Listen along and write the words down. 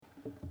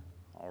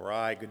All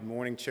right, good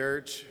morning,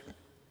 church.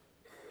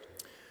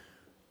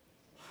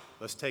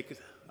 Let's take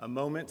a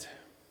moment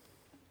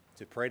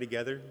to pray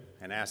together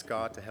and ask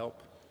God to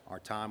help our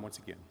time once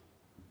again.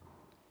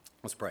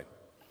 Let's pray.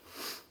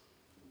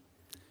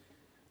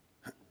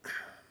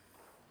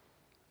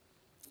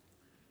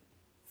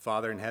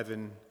 Father in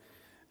heaven,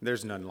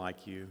 there's none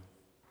like you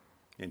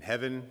in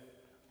heaven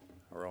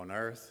or on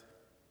earth.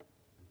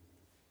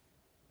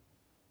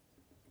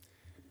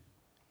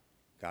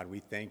 God, we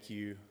thank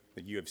you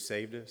that you have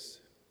saved us.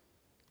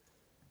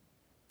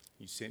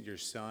 You sent your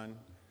Son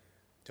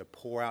to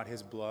pour out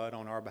his blood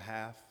on our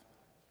behalf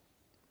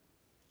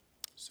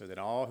so that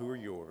all who are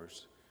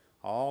yours,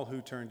 all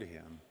who turn to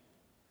him,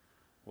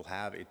 will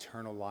have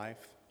eternal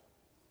life.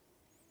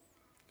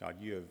 God,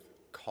 you have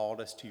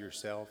called us to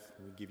yourself,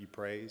 and we give you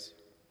praise.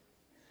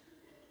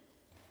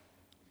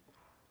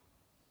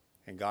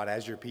 And God,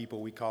 as your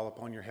people, we call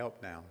upon your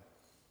help now.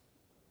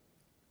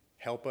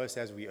 Help us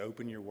as we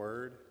open your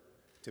word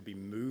to be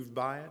moved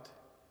by it.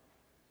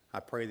 I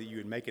pray that you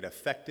would make it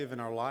effective in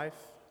our life.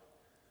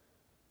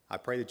 I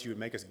pray that you would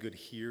make us good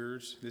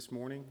hearers this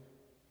morning.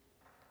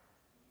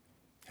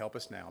 Help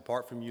us now.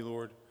 Apart from you,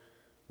 Lord,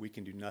 we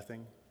can do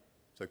nothing.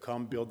 So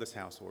come build this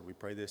house, Lord. We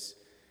pray this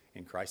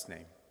in Christ's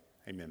name.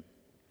 Amen.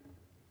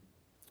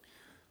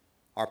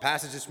 Our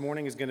passage this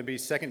morning is going to be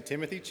 2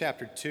 Timothy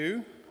chapter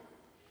 2.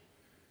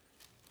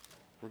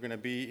 We're going to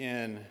be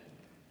in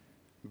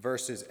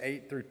verses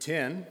 8 through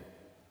 10.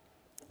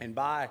 And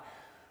by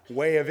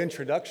way of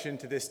introduction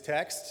to this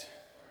text,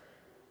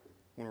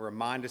 I want to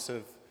remind us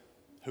of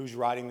who's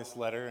writing this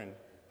letter and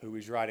who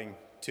he's writing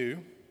to.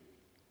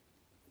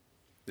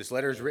 This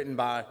letter is written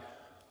by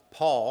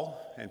Paul,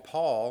 and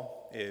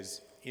Paul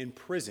is in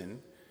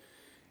prison.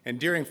 And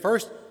during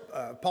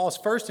Paul's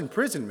first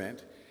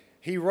imprisonment,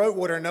 he wrote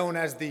what are known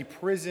as the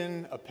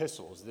prison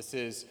epistles. This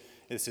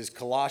is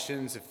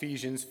Colossians,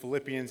 Ephesians,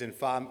 Philippians, and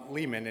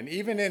Philemon. And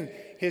even in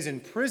his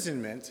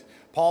imprisonment,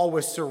 Paul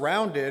was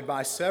surrounded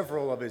by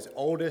several of his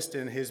oldest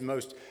and his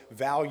most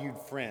valued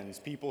friends,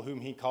 people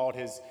whom he called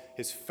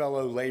his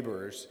fellow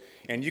laborers.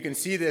 And you can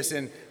see this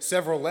in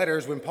several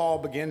letters when Paul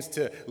begins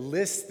to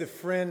list the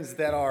friends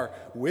that are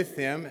with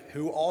him,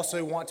 who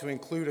also want to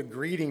include a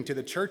greeting to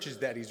the churches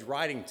that he's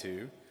writing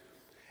to.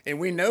 And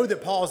we know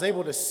that Paul is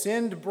able to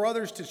send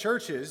brothers to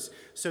churches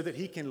so that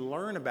he can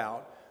learn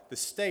about the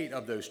state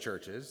of those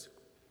churches.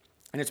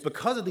 And it's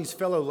because of these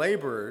fellow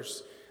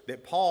laborers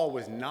that Paul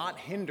was not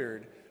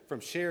hindered from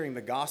sharing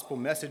the gospel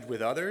message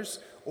with others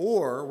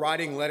or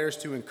writing letters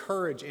to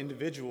encourage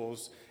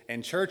individuals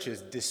and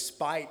churches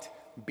despite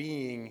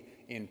being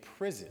in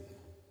prison.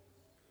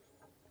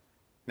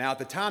 Now, at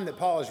the time that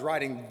Paul is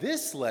writing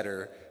this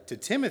letter to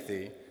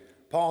Timothy,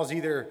 Paul's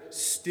either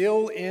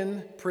still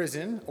in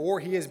prison or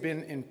he has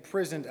been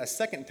imprisoned a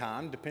second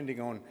time, depending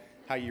on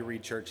how you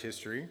read church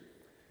history.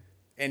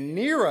 And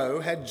Nero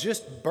had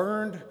just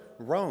burned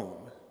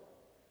Rome.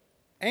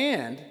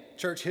 And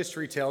church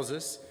history tells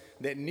us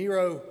that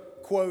Nero,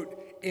 quote,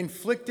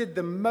 inflicted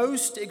the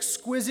most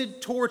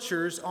exquisite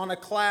tortures on a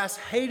class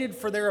hated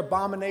for their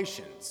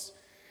abominations.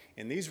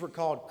 And these were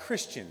called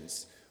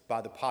Christians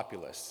by the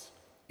populace,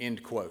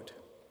 end quote.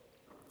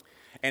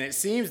 And it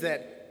seems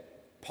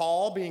that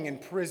Paul, being in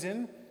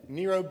prison,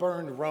 Nero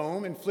burned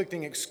Rome,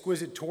 inflicting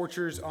exquisite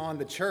tortures on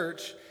the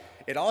church.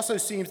 It also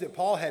seems that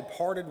Paul had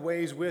parted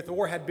ways with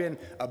or had been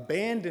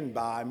abandoned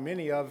by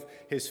many of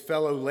his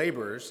fellow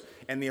laborers,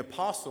 and the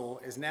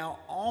apostle is now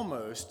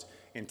almost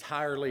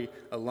entirely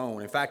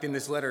alone. In fact, in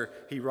this letter,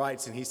 he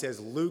writes and he says,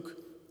 Luke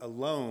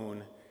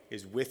alone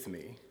is with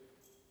me.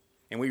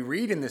 And we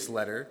read in this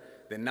letter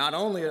that not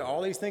only are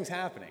all these things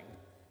happening,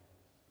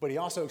 but he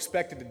also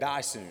expected to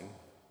die soon,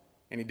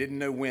 and he didn't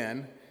know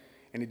when,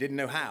 and he didn't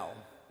know how.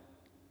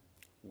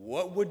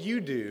 What would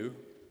you do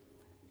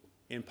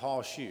in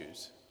Paul's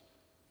shoes?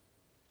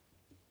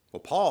 Well,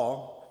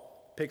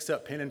 Paul picks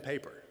up pen and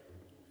paper,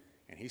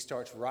 and he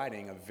starts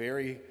writing a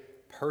very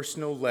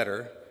personal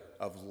letter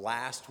of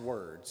last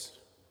words,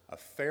 a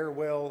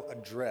farewell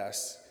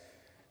address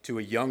to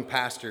a young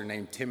pastor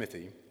named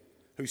Timothy,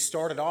 who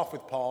started off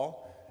with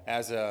Paul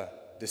as a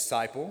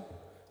disciple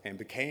and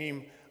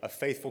became a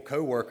faithful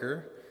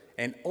co-worker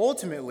and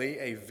ultimately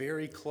a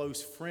very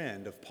close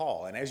friend of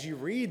Paul. And as you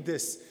read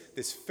this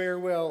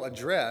farewell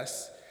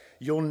address,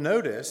 you'll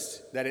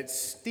notice that it's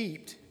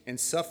steeped in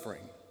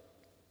suffering.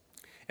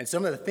 And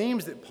some of the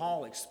themes that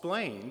Paul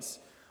explains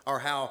are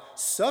how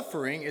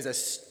suffering is a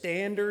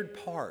standard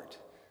part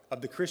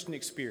of the Christian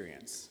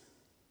experience.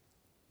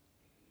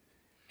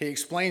 He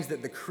explains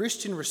that the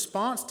Christian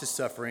response to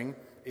suffering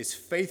is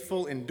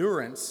faithful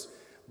endurance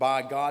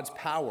by God's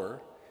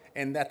power,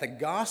 and that the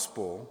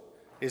gospel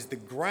is the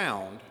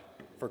ground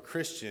for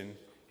Christian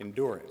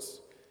endurance.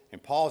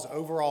 And Paul's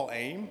overall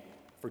aim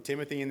for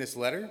Timothy in this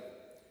letter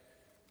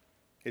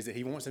is that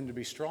he wants him to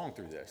be strong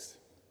through this.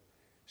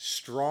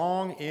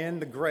 Strong in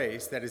the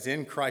grace that is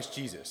in Christ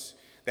Jesus.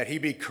 That he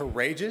be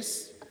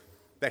courageous,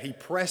 that he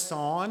press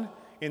on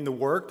in the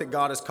work that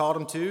God has called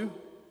him to,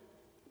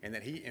 and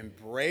that he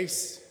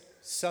embrace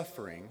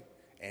suffering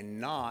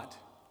and not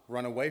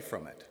run away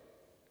from it.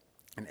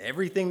 And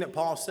everything that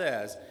Paul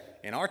says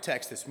in our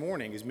text this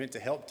morning is meant to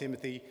help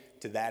Timothy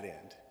to that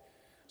end.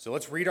 So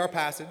let's read our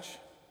passage,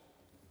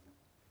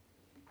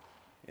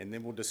 and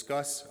then we'll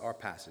discuss our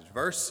passage.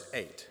 Verse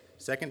 8,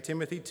 2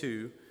 Timothy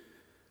 2,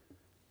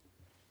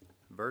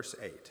 verse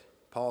 8.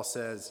 Paul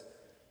says,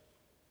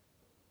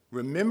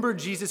 "Remember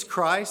Jesus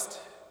Christ,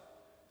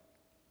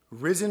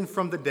 risen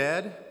from the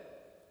dead,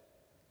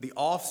 the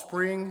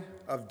offspring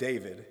of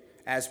David,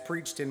 as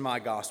preached in my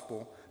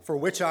gospel, for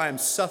which I am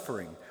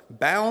suffering,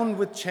 bound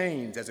with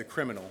chains as a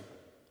criminal.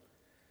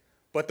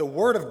 But the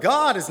word of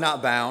God is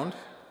not bound.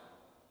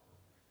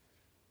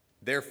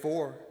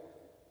 Therefore,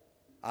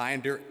 I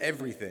endure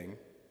everything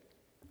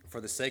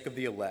for the sake of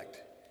the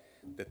elect,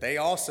 that they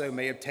also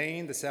may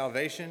obtain the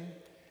salvation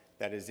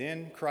that is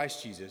in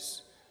Christ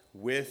Jesus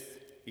with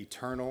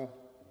eternal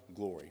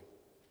glory."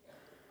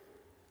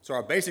 So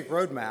our basic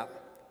roadmap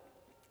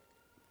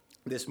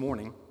this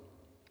morning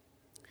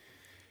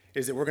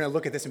is that we're going to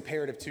look at this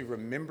imperative to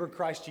remember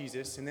Christ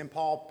Jesus, and then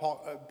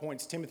Paul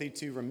points Timothy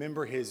to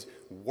remember his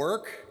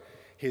work,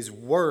 his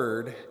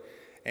word,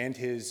 and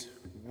his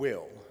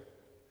will.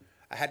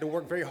 I had to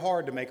work very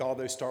hard to make all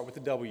those start with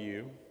a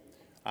W.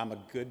 I'm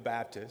a good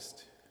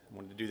Baptist. I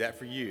wanted to do that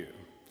for you.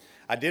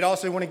 I did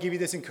also want to give you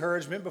this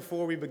encouragement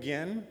before we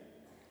begin.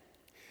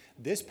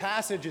 This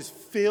passage is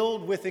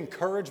filled with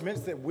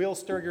encouragements that will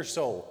stir your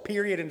soul,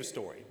 period, end of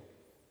story.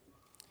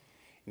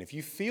 And if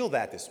you feel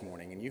that this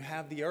morning and you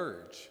have the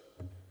urge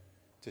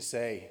to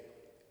say,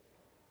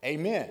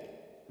 amen,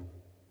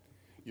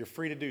 you're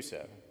free to do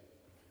so.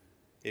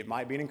 It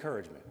might be an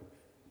encouragement.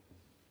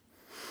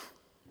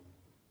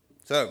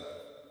 So,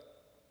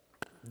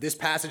 this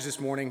passage this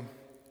morning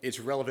is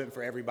relevant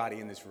for everybody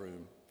in this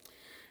room.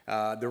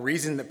 The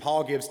reason that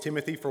Paul gives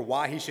Timothy for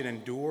why he should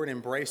endure and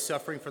embrace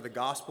suffering for the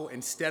gospel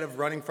instead of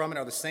running from it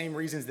are the same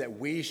reasons that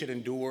we should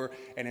endure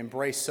and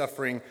embrace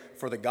suffering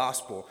for the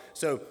gospel.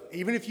 So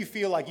even if you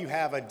feel like you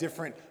have a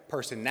different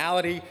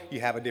personality, you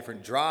have a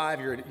different drive,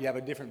 you have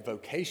a different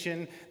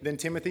vocation than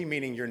Timothy,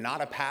 meaning you're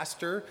not a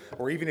pastor,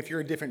 or even if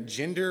you're a different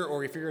gender,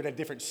 or if you're at a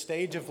different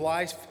stage of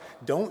life,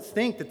 don't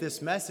think that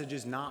this message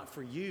is not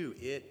for you.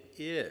 It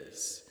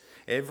is.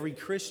 Every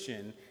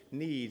Christian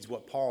needs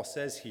what Paul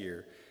says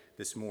here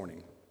this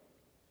morning.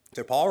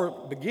 So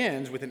Paul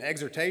begins with an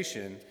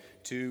exhortation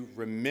to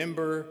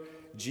remember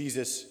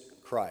Jesus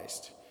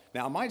Christ.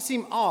 Now, it might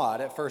seem odd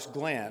at first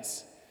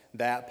glance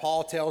that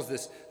Paul tells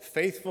this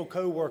faithful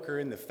co-worker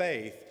in the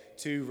faith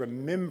to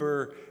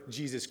remember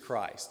Jesus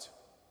Christ.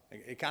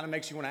 It kind of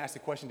makes you want to ask the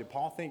question, did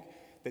Paul think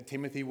that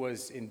Timothy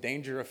was in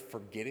danger of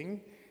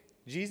forgetting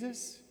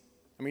Jesus?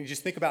 I mean,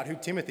 just think about who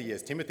Timothy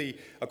is. Timothy,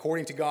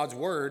 according to God's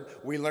word,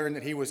 we learn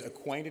that he was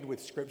acquainted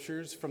with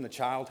scriptures from his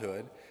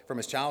childhood.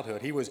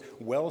 He was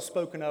well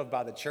spoken of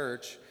by the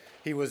church.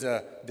 He was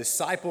a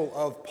disciple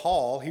of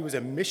Paul. He was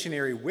a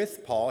missionary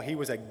with Paul. He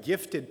was a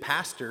gifted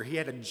pastor. He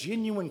had a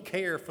genuine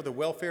care for the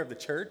welfare of the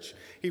church.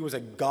 He was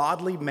a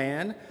godly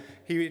man.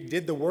 He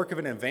did the work of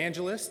an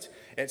evangelist.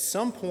 At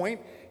some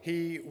point,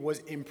 he was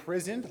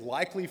imprisoned,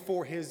 likely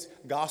for his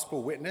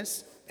gospel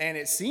witness. And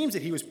it seems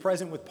that he was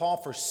present with Paul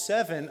for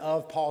 7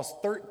 of Paul's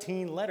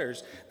 13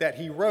 letters that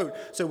he wrote.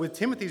 So with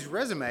Timothy's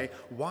resume,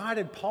 why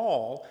did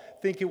Paul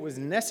think it was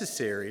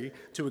necessary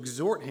to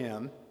exhort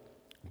him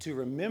to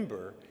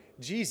remember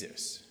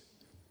Jesus?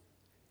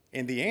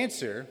 And the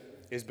answer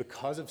is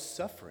because of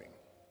suffering.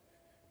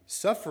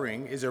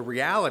 Suffering is a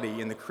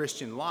reality in the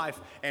Christian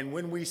life, and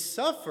when we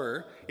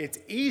suffer, it's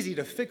easy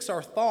to fix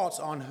our thoughts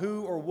on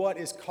who or what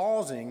is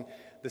causing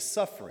the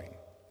suffering.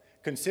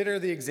 Consider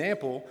the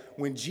example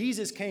when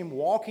Jesus came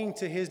walking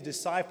to his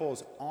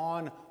disciples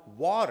on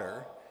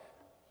water.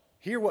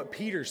 Hear what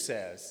Peter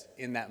says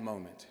in that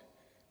moment.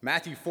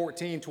 Matthew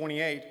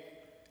 14:28,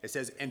 it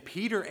says, "And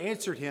Peter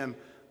answered him,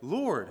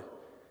 'Lord,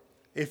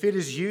 if it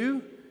is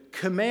you,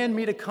 command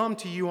me to come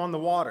to you on the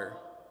water.'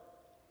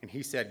 And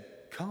he said,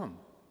 'Come.'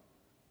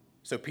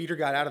 So Peter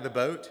got out of the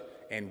boat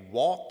and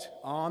walked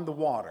on the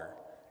water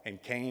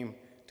and came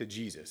to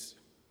Jesus."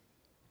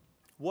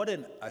 What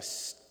an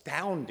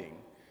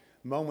astounding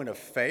moment of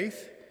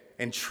faith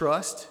and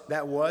trust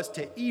that was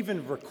to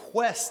even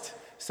request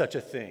such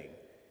a thing.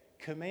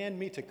 Command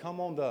me to come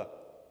on the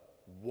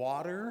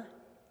water?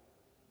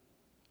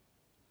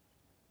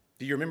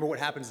 Do you remember what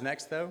happens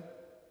next, though?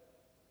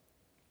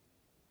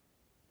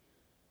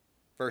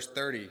 Verse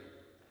 30,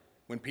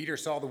 when Peter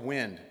saw the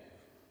wind,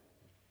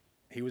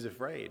 he was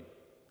afraid.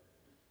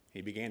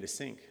 He began to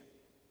sink.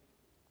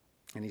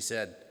 And he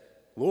said,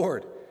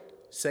 "Lord,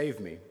 save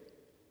me."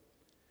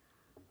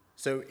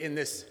 So in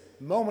this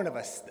moment of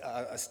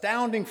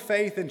astounding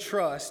faith and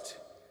trust,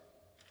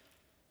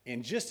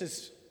 and just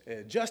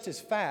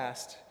as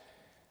fast,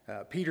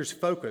 Peter's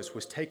focus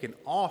was taken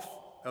off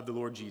of the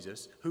Lord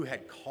Jesus, who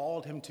had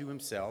called him to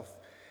himself,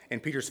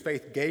 and Peter's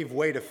faith gave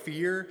way to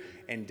fear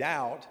and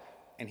doubt,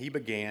 and he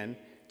began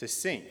to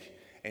sink.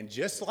 And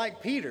just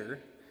like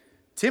Peter,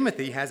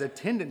 Timothy has a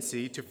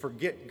tendency to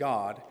forget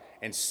God,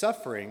 and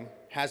suffering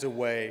has a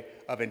way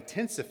of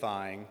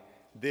intensifying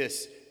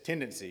this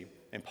tendency.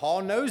 And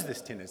Paul knows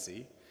this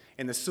tendency,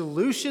 And the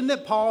solution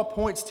that Paul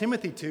points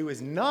Timothy to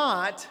is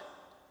not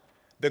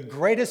the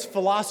greatest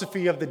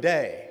philosophy of the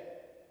day.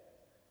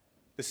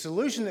 The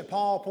solution that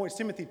Paul points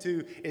Timothy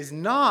to is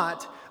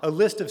not a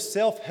list of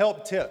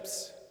self-help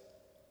tips.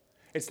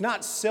 It's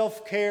not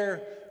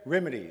self-care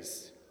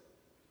remedies.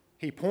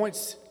 He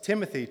points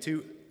Timothy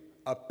to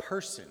a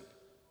person,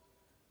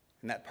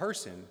 and that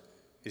person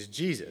is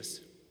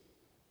Jesus.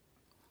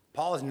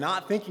 Paul is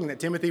not thinking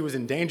that Timothy was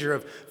in danger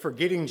of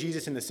forgetting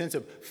Jesus in the sense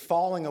of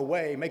falling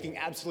away, making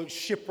absolute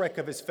shipwreck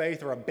of his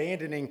faith, or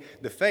abandoning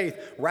the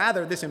faith.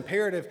 Rather, this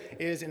imperative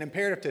is an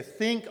imperative to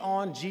think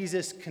on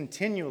Jesus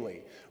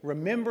continually.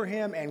 Remember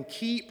him and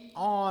keep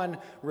on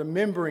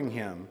remembering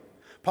him.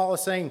 Paul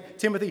is saying,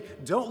 Timothy,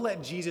 don't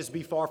let Jesus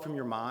be far from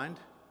your mind.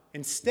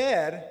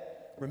 Instead,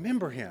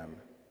 remember him.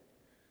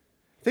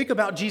 Think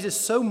about Jesus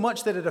so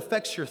much that it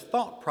affects your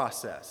thought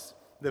process.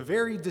 The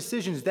very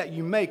decisions that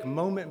you make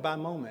moment by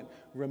moment.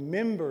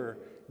 Remember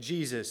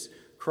Jesus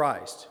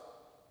Christ.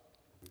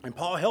 And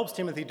Paul helps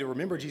Timothy to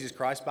remember Jesus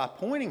Christ by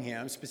pointing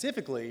him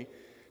specifically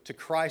to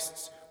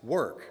Christ's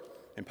work.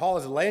 And Paul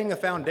is laying a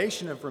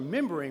foundation of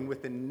remembering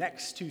with the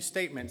next two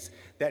statements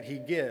that he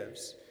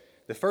gives.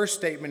 The first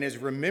statement is,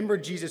 remember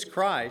Jesus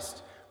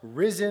Christ,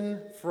 risen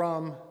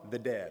from the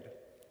dead.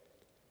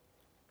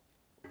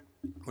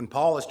 When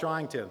Paul is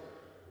trying to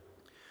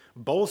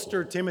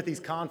bolster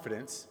Timothy's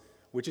confidence,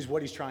 which is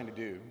what he's trying to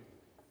do.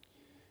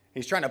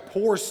 He's trying to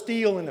pour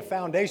steel in the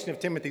foundation of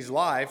Timothy's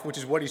life, which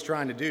is what he's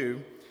trying to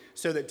do,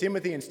 so that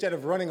Timothy, instead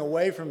of running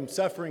away from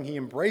suffering, he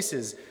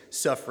embraces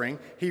suffering.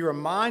 He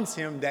reminds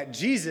him that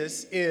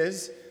Jesus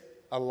is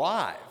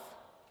alive.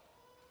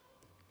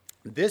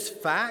 This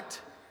fact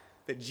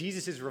that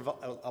Jesus is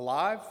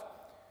alive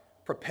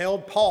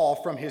propelled Paul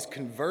from his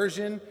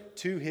conversion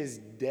to his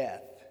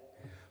death.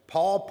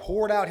 Paul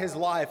poured out his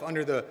life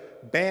under the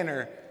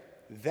banner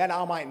that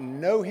I might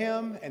know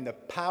him and the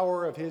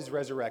power of his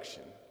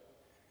resurrection.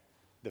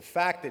 The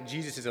fact that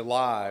Jesus is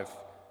alive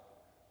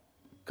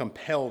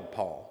compelled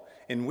Paul.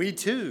 And we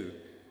too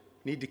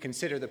need to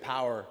consider the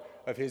power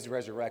of his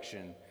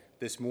resurrection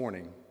this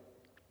morning.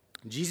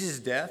 Jesus'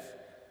 death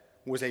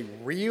was a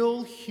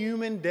real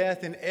human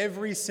death in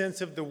every sense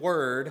of the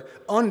word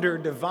under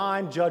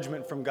divine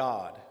judgment from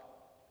God.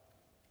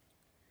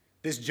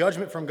 This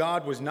judgment from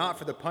God was not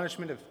for the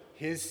punishment of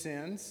his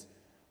sins,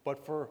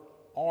 but for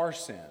our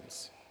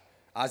sins.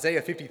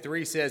 Isaiah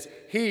 53 says,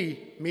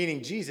 he,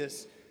 meaning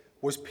Jesus,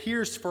 was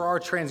pierced for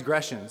our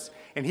transgressions,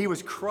 and he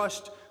was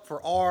crushed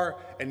for our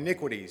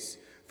iniquities.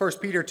 1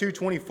 Peter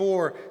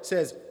 2:24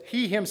 says,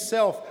 he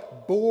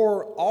himself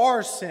bore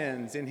our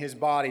sins in his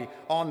body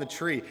on the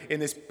tree.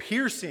 And this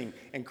piercing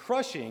and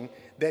crushing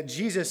that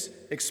Jesus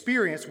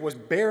experienced was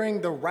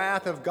bearing the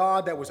wrath of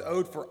God that was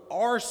owed for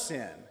our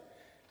sin.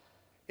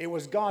 It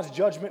was God's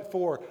judgment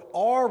for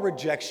our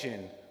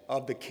rejection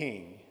of the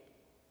King.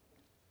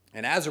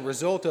 And as a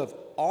result of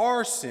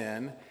our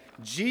sin,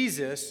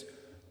 Jesus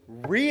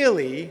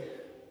really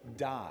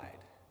died.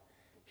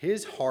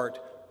 His heart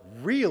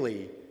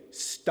really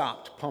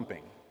stopped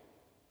pumping.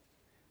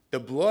 The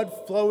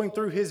blood flowing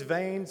through his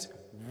veins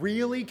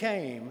really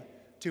came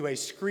to a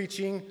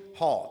screeching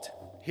halt.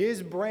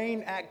 His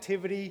brain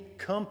activity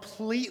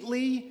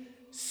completely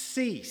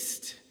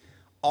ceased.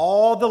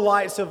 All the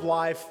lights of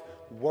life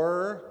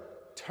were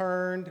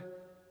turned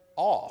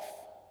off.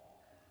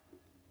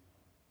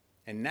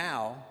 And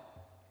now,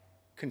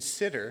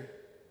 consider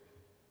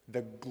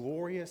the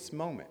glorious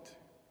moment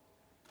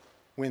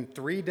when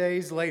 3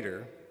 days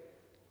later,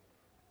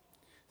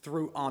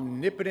 through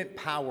omnipotent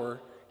power,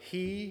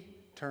 he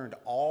turned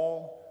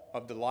all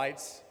of the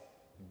lights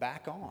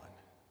back on.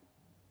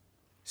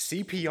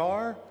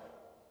 CPR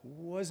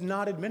was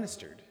not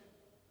administered.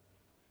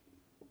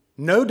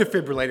 No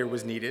defibrillator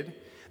was needed.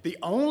 The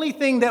only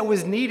thing that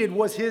was needed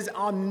was his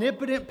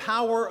omnipotent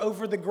power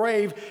over the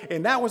grave,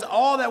 and that was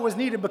all that was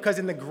needed, because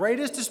in the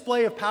greatest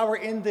display of power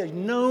in the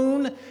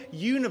known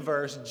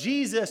universe,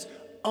 Jesus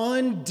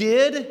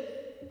undid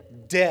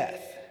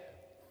death.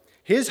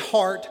 His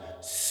heart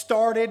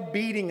started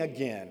beating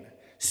again.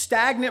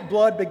 Stagnant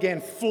blood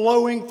began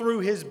flowing through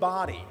his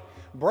body.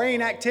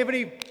 Brain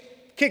activity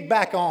kicked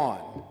back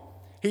on.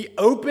 He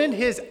opened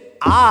his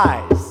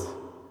eyes.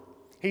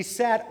 He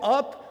sat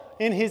up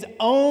in his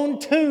own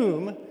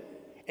tomb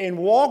and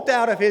walked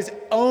out of his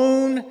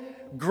own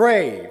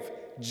grave.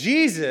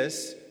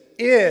 Jesus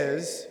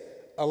is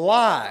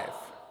alive.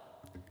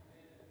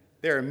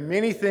 There are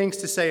many things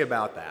to say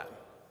about that.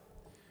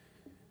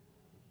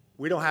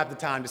 We don't have the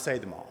time to say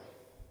them all.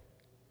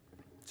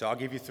 So I'll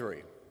give you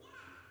three.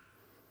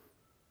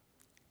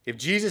 If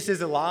Jesus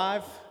is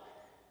alive,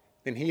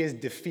 then he has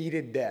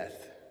defeated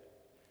death.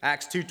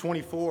 Acts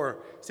 2:24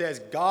 says,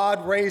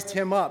 God raised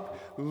him up,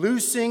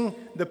 loosing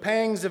the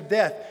pangs of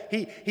death.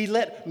 He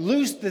let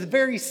loose the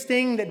very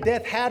sting that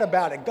death had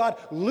about it. God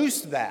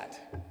loosed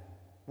that.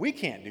 We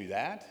can't do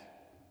that.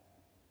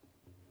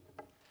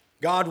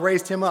 God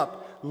raised him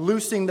up,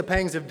 loosing the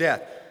pangs of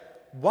death.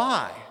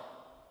 Why?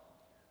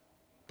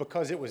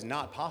 Because it was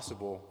not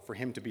possible for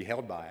him to be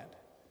held by it.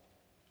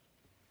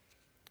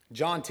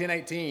 John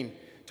 10:18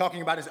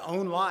 talking about his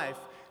own life,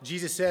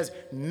 Jesus says,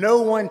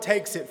 "No one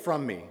takes it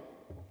from me,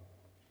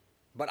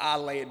 but I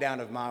lay it down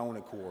of my own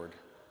accord.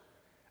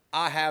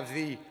 I have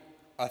the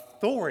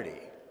authority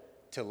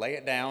to lay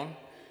it down,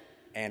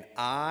 and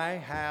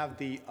I have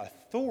the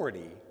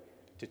authority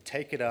to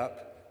take it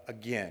up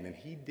again." And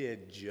he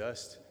did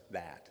just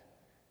that.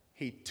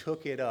 He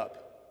took it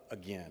up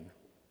again.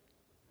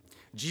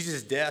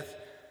 Jesus' death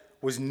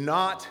was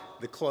not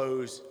the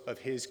close of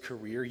his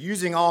career.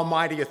 Using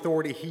almighty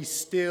authority, he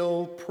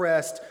still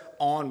pressed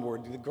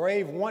onward. The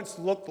grave once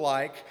looked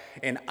like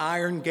an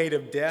iron gate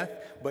of death,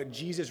 but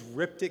Jesus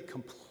ripped it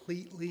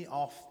completely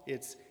off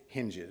its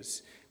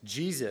hinges.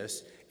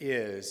 Jesus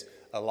is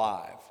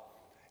alive.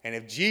 And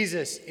if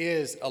Jesus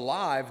is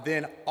alive,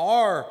 then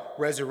our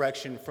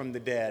resurrection from the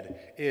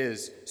dead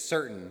is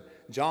certain.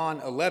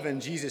 John 11,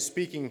 Jesus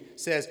speaking,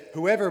 says,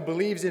 "Whoever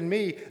believes in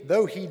me,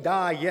 though he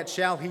die, yet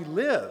shall he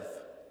live.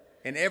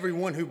 And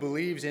everyone who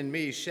believes in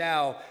me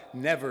shall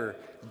never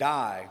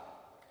die."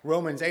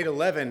 Romans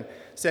 8:11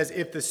 says,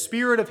 "If the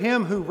spirit of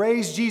him who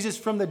raised Jesus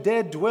from the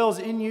dead dwells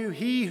in you,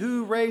 he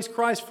who raised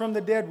Christ from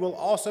the dead will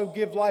also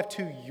give life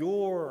to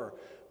your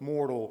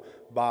mortal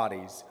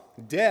bodies."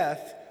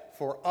 Death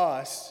for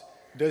us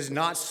does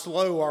not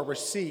slow our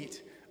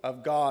receipt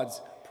of God's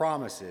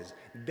promises.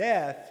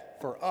 Death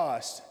for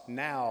us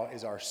now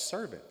is our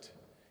servant.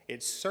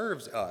 It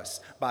serves us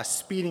by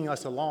speeding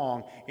us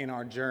along in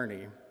our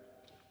journey.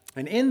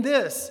 And in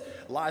this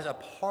lies a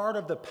part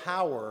of the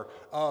power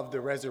of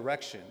the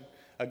resurrection.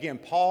 Again,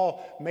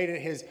 Paul made it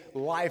his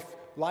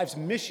life's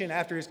mission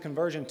after his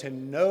conversion to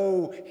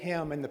know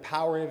him and the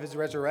power of his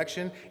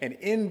resurrection. And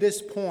in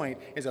this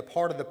point is a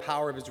part of the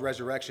power of his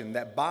resurrection,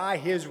 that by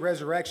his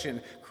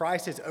resurrection,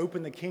 Christ has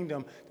opened the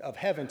kingdom of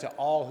heaven to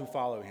all who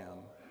follow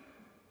him.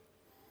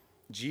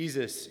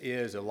 Jesus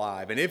is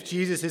alive. And if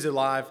Jesus is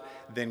alive,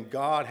 then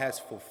God has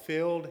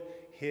fulfilled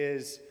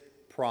his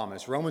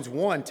promise. Romans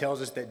 1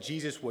 tells us that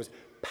Jesus was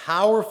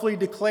powerfully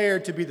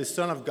declared to be the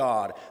Son of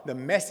God, the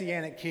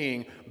Messianic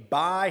King,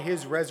 by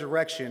his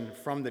resurrection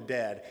from the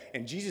dead.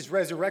 And Jesus'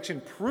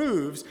 resurrection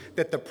proves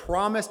that the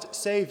promised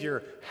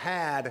Savior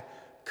had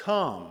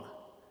come,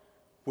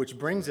 which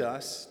brings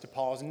us to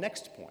Paul's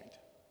next point.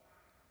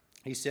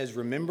 He says,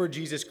 "Remember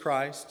Jesus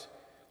Christ,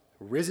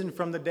 risen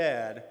from the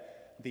dead,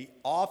 the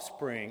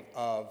offspring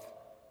of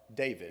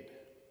David."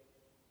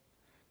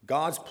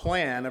 God's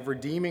plan of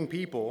redeeming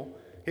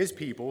his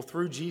people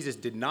through Jesus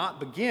did not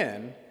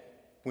begin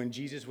when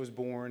Jesus was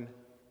born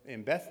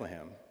in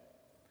Bethlehem.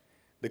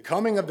 The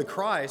coming of the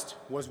Christ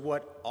was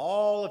what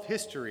all of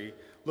history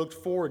looked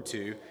forward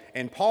to,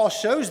 and Paul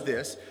shows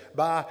this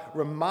by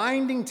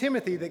reminding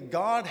Timothy that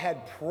God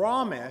had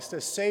promised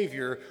a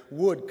Savior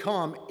would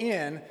come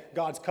in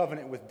God's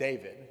covenant with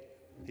David.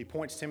 He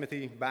points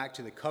Timothy back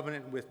to the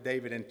covenant with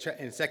David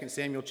in 2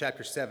 Samuel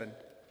chapter 7.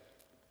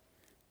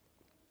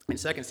 In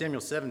 2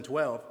 Samuel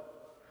 7:12,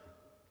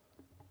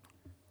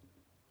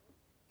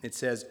 it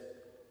says,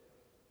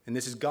 and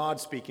this is God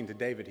speaking to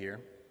David here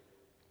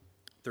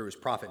through his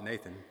prophet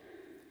Nathan.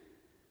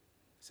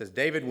 It says,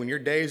 "David, when your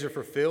days are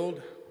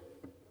fulfilled,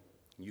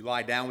 you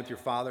lie down with your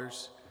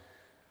fathers,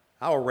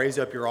 I will raise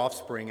up your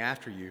offspring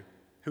after you,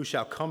 who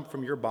shall come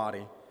from your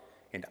body,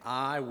 and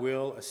I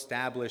will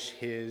establish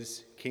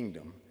his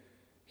kingdom.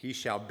 He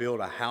shall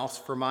build a house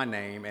for my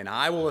name, and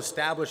I will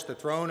establish the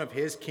throne of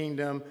his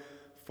kingdom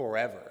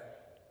forever."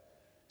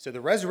 So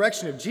the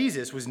resurrection of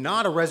Jesus was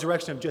not a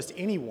resurrection of just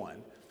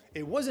anyone.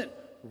 It wasn't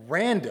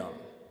random.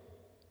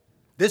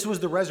 This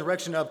was the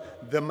resurrection of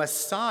the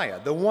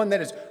Messiah, the one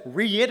that is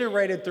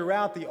reiterated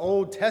throughout the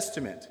Old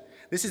Testament.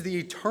 This is the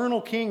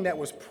eternal king that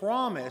was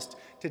promised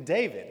to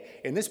David.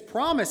 And this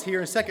promise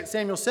here in 2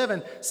 Samuel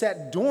 7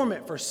 sat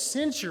dormant for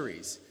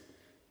centuries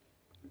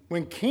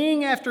when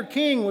king after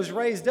king was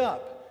raised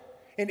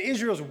up. And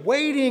Israel's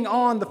waiting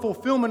on the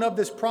fulfillment of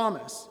this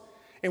promise.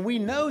 And we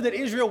know that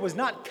Israel was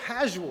not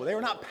casual. They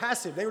were not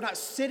passive. They were not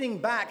sitting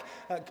back,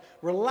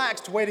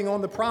 relaxed, waiting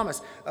on the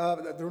promise.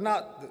 They were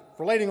not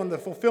relating on the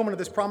fulfillment of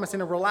this promise in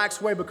a relaxed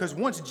way, because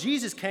once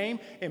Jesus came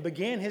and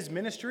began his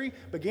ministry,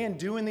 began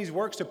doing these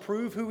works to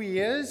prove who he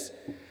is,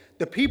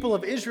 the people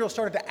of Israel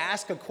started to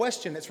ask a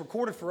question that's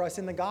recorded for us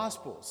in the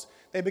Gospels.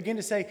 They began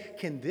to say,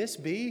 "Can this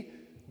be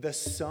the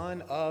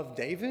son of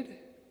David?"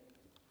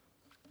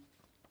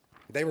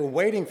 They were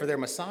waiting for their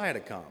Messiah to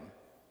come,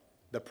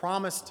 the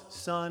promised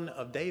son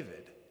of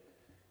David.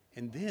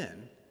 And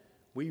then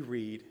we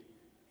read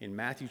in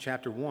Matthew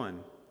chapter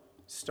 1,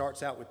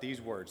 starts out with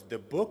these words, "The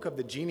book of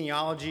the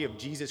genealogy of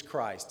Jesus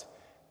Christ,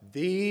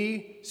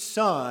 the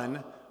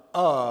son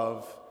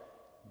of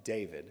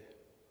David."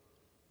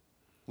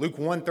 Luke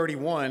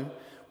 1:31,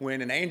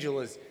 when an angel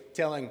is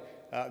telling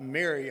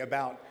Mary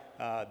about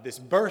this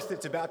birth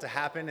that's about to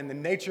happen and the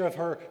nature of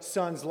her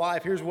son's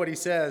life, here's what he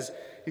says.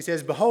 He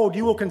says, "Behold,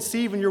 you will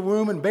conceive in your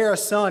womb and bear a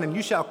son, and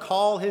you shall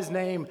call his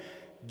name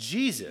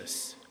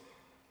Jesus.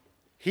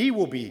 He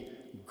will be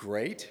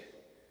great,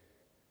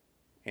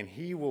 and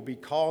he will be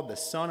called the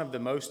Son of the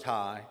Most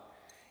High,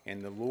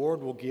 and the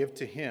Lord will give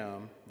to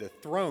him the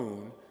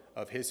throne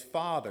of his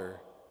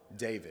father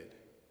David.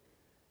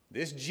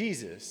 This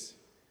Jesus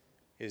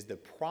is the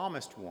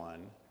promised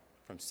one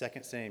from 2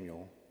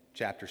 Samuel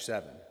chapter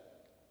 7.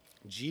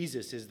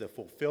 Jesus is the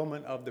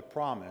fulfillment of the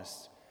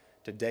promise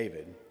to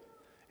David.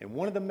 And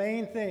one of the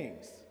main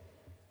things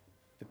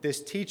that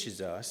this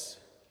teaches us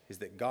is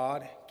that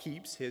God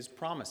keeps his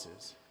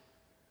promises.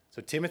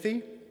 So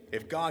Timothy,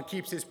 if God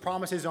keeps his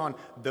promises on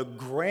the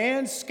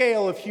grand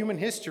scale of human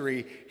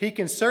history, he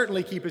can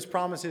certainly keep his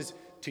promises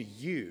to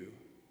you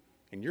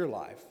in your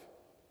life.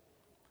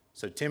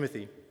 So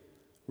Timothy,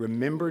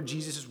 remember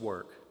Jesus'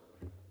 work.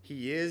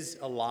 He is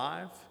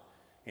alive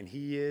and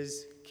he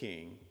is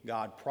king.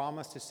 God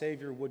promised a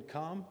Savior would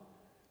come,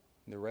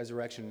 and the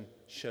resurrection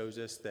shows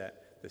us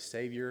that the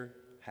Savior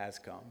has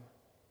come.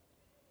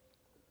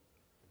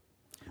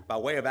 By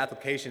way of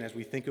application, as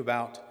we think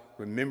about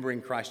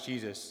remembering Christ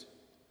Jesus,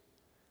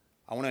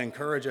 I want to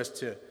encourage us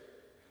to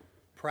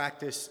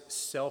practice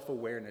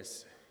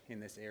self-awareness in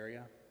this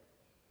area.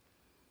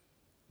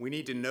 We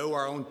need to know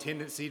our own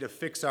tendency to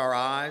fix our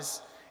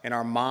eyes and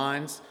our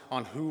minds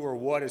on who or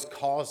what is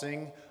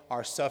causing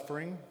our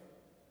suffering.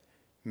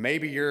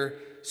 Maybe your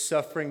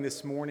suffering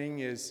this morning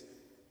is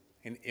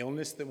an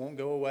illness that won't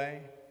go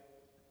away.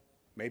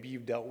 Maybe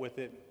you've dealt with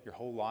it your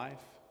whole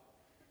life.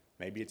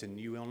 Maybe it's a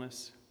new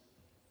illness.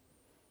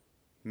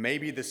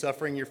 Maybe the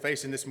suffering you're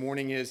facing this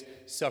morning is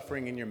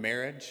suffering in your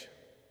marriage.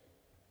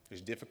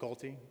 There's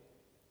difficulty.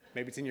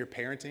 Maybe it's in your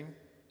parenting.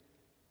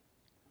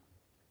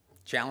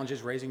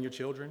 Challenges raising your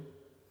children.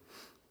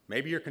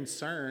 Maybe your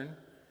concern,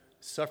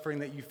 suffering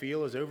that you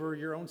feel is over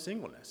your own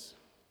singleness.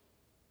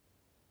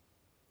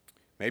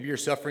 Maybe your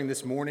suffering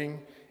this morning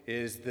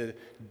is the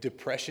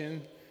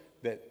depression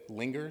that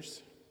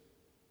lingers.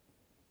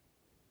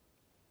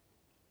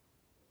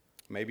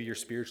 Maybe you're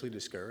spiritually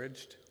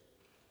discouraged.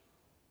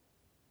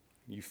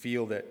 You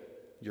feel that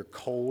you're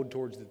cold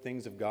towards the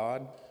things of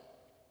God.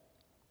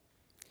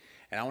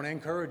 And I want to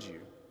encourage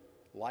you,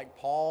 like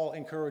Paul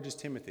encourages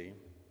Timothy,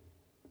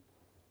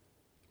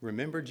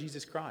 remember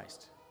Jesus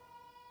Christ.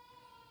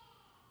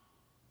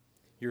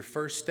 Your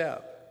first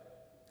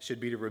step should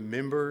be to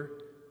remember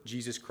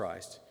Jesus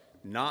Christ,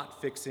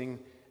 not fixing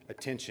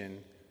attention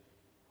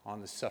on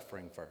the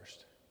suffering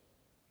first.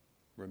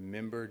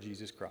 Remember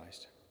Jesus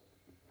Christ.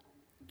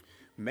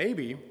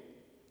 Maybe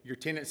your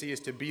tendency is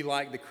to be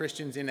like the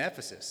Christians in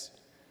Ephesus,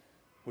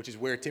 which is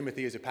where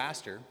Timothy is a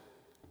pastor.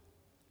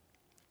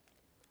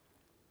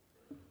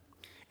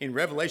 In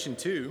Revelation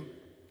 2,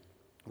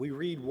 we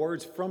read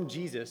words from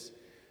Jesus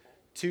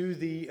to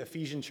the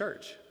Ephesian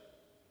church.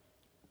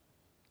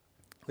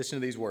 Listen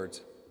to these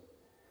words.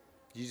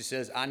 Jesus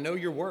says, I know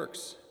your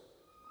works,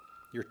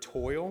 your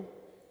toil,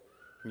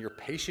 and your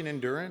patient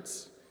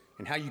endurance,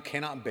 and how you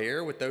cannot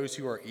bear with those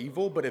who are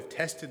evil, but have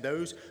tested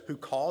those who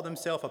call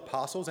themselves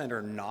apostles and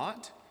are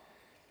not.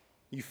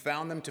 You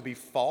found them to be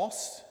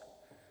false.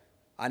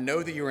 I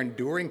know that you're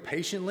enduring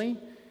patiently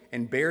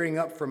and bearing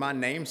up for my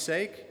name's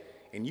sake,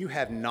 and you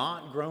have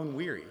not grown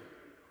weary.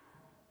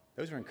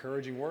 Those are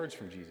encouraging words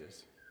from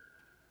Jesus.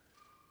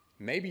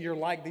 Maybe you're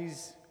like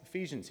these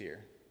Ephesians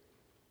here.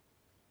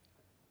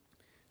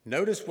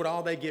 Notice what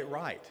all they get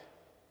right.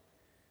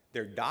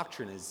 Their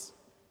doctrine is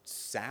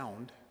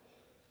sound.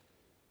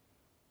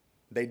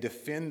 They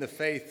defend the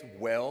faith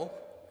well.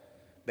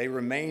 They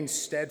remain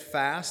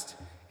steadfast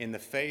in the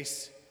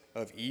face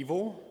of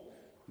evil.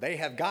 They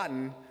have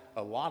gotten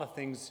a lot of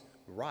things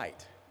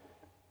right.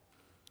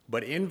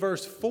 But in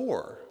verse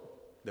 4,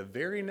 the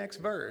very next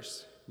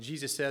verse,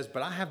 Jesus says,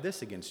 but I have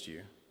this against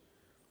you,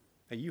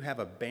 that you have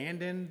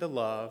abandoned the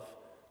love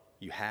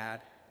you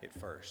had at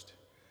first.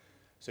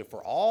 So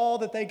for all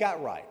that they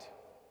got right,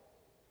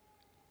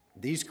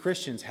 these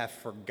Christians have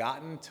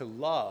forgotten to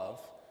love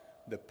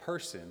the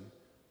person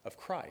of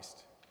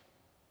Christ.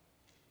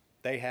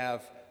 They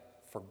have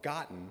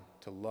forgotten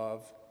to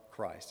love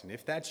Christ. And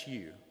if that's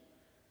you,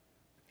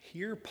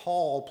 hear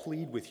Paul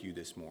plead with you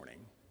this morning.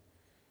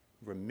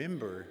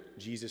 Remember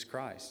Jesus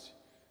Christ,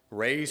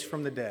 raised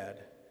from the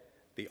dead,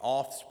 the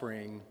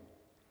offspring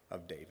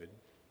of David.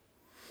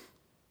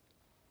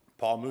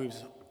 Paul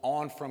moves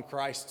on from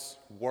Christ's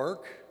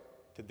work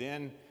to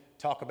then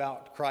talk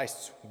about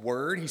Christ's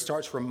word. He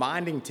starts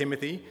reminding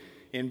Timothy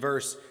in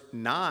verse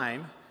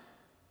 9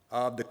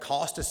 of the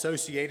cost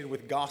associated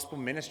with gospel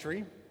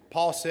ministry.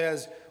 Paul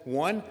says,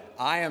 1,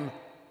 I am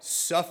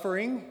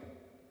suffering.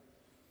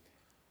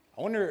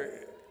 I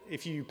wonder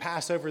if you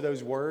pass over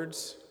those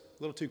words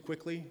a little too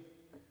quickly.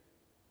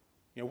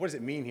 What does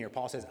it mean here?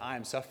 Paul says, I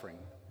am suffering.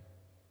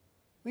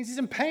 It means he's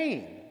in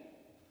pain.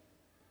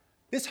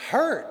 This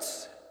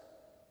hurts.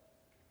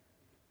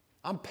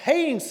 I'm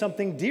paying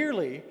something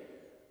dearly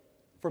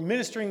for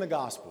ministering the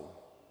gospel.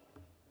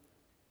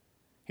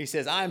 He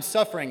says, I am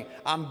suffering.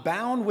 I'm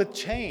bound with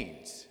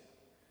chains.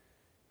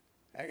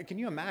 Can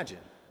you imagine?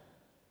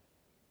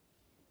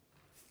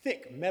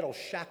 Thick metal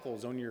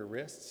shackles on your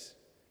wrists,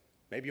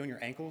 maybe on your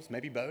ankles,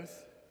 maybe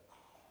both.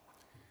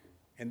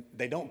 And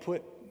they don't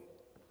put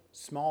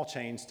small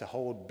chains to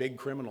hold big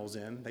criminals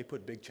in. They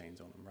put big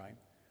chains on them, right?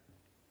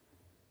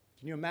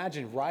 Can you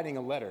imagine writing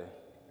a letter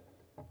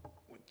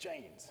with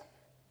chains?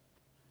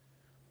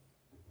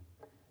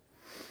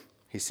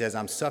 He says,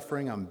 I'm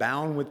suffering, I'm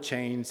bound with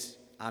chains,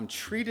 I'm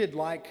treated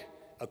like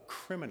a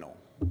criminal.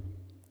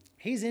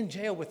 He's in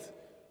jail with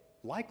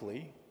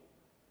likely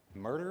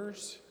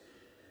murderers,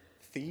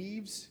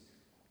 thieves,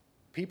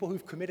 people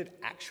who've committed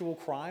actual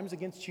crimes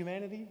against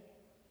humanity.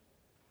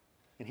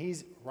 And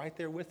he's right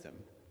there with them,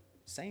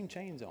 same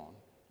chains on.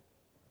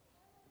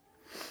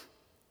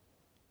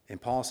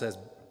 And Paul says,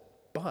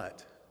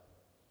 but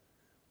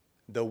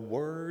the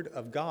word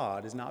of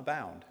God is not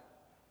bound.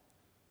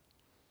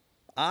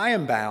 I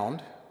am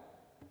bound,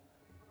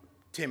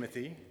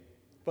 Timothy,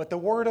 but the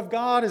word of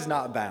God is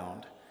not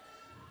bound.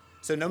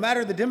 So no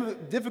matter the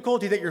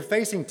difficulty that you're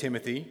facing,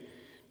 Timothy,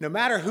 no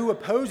matter who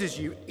opposes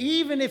you,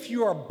 even if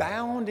you are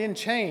bound in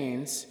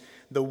chains,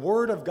 the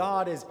word of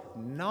God is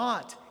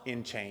not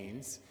in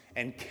chains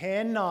and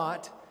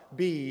cannot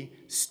be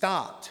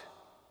stopped.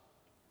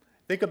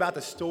 Think about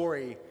the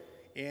story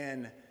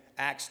in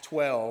Acts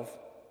 12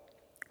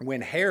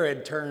 when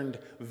Herod turned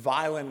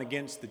violent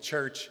against the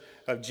church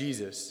of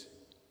Jesus.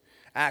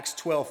 Acts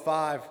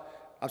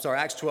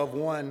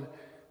 12:1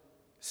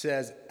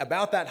 says, at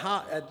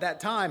that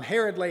time,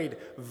 Herod laid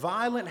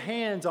violent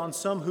hands on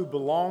some who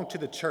belonged to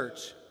the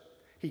church.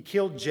 He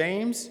killed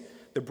James,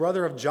 the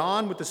brother of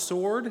John, with the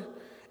sword,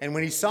 and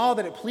when he saw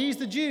that it pleased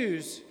the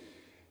Jews,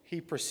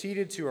 he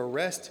proceeded to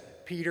arrest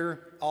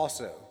Peter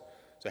also.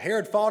 So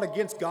Herod fought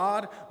against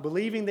God,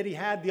 believing that he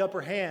had the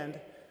upper hand,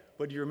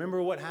 but do you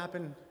remember what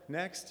happened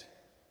next?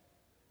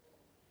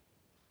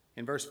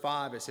 In verse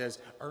 5, it says,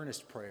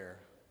 earnest prayer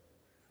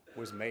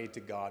was made to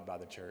God by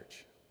the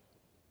church.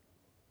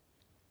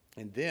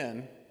 And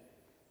then,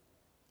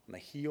 on the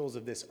heels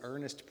of this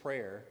earnest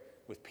prayer,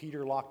 with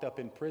Peter locked up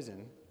in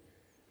prison,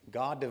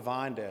 God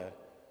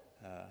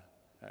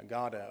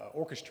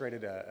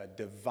orchestrated a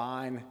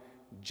divine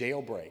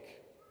jailbreak,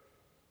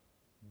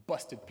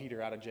 busted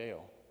Peter out of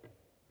jail.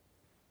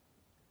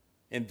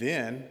 And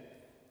then,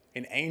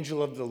 an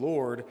angel of the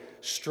Lord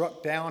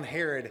struck down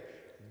Herod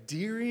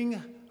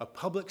during a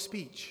public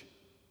speech.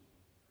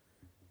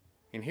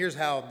 And here's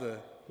how the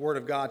Word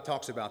of God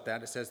talks about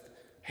that. It says,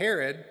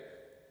 Herod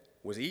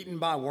was eaten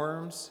by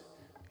worms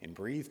and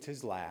breathed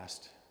his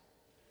last.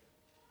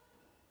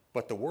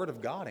 But the word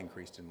of God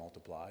increased and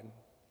multiplied.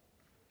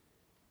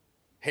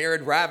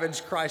 Herod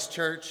ravaged Christ's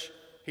church.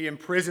 He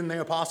imprisoned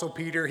the apostle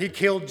Peter. He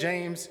killed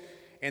James.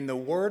 And the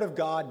word of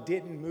God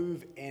didn't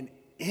move an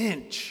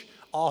inch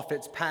off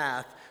its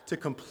path to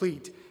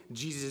complete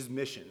Jesus'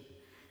 mission.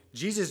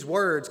 Jesus'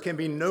 words can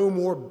be no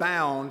more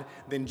bound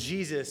than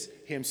Jesus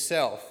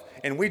himself.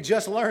 And we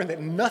just learned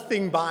that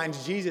nothing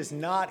binds Jesus,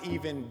 not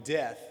even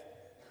death.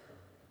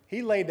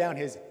 He laid down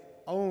his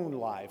own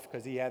life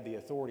because he had the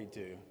authority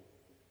to.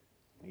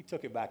 He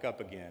took it back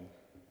up again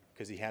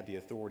because he had the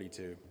authority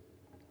to.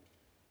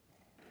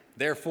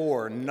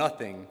 Therefore,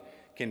 nothing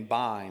can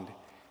bind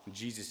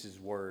Jesus'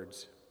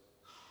 words.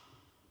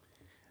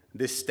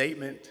 This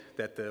statement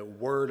that the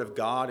word of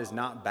God is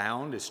not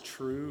bound is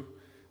true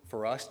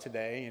for us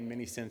today in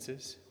many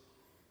senses.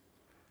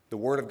 The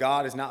word of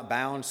God is not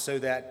bound so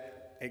that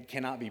it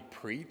cannot be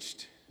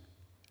preached.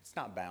 It's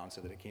not bound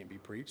so that it can't be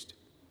preached.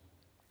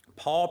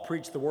 Paul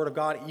preached the word of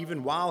God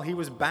even while he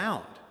was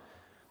bound.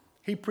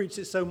 He preached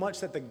it so much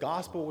that the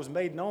gospel was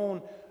made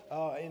known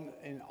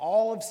in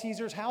all of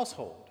Caesar's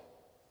household.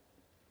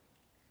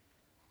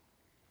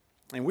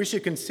 And we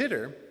should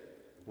consider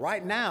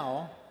right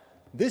now,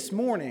 this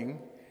morning,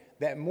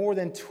 that more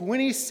than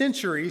 20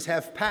 centuries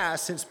have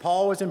passed since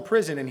Paul was in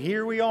prison, and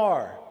here we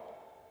are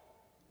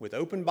with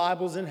open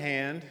Bibles in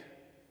hand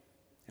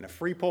and a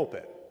free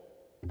pulpit.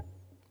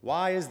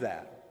 Why is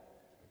that?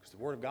 Because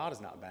the word of God is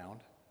not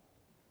bound.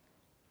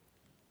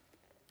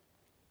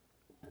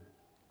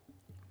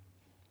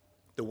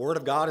 The word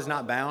of God is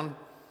not bound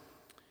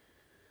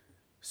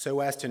so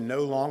as to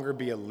no longer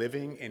be a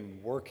living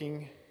and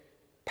working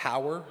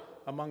power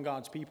among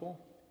God's people.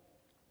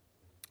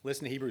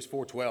 Listen to Hebrews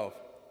 4:12. It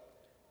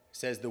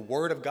says the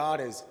word of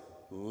God is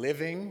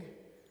living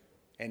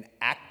and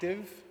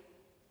active.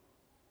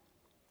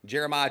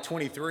 Jeremiah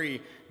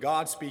 23,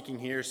 God speaking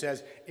here,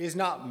 says, is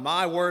not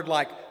my word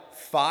like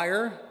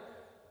fire,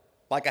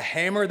 like a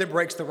hammer that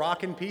breaks the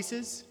rock in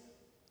pieces?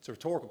 It's a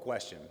rhetorical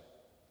question.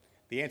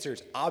 The answer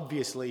is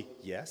obviously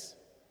yes.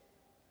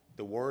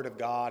 The word of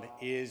God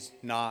is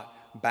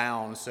not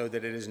bound so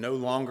that it is no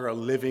longer a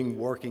living,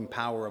 working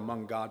power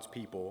among God's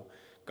people.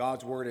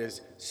 God's word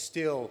is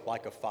still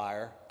like a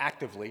fire,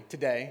 actively,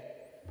 today.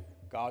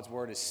 God's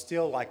word is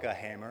still like a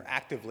hammer,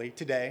 actively,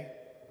 today.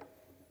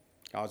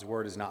 God's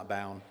word is not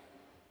bound.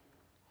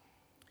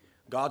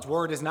 God's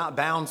word is not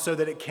bound so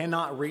that it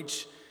cannot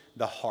reach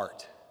the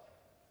heart.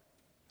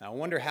 Now, I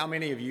wonder how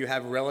many of you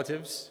have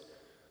relatives,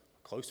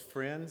 close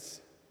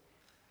friends,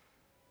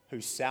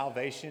 whose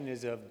salvation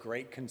is of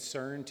great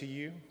concern to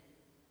you.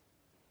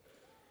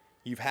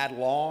 You've had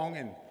long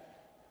and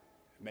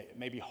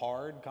maybe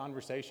hard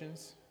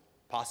conversations,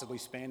 possibly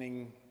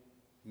spanning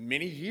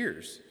many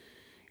years,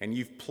 and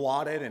you've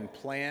plotted and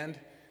planned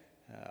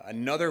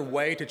another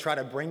way to try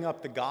to bring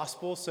up the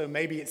gospel, so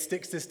maybe it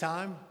sticks this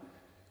time.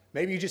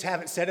 Maybe you just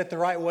haven't said it the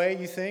right way,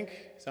 you think.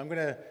 So I'm going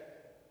to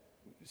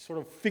sort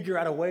of figure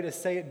out a way to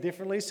say it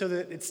differently so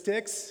that it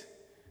sticks.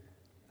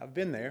 I've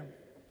been there.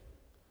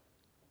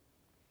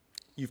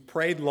 You've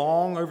prayed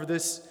long over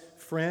this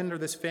friend or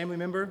this family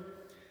member,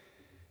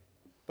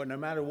 but no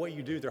matter what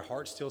you do, their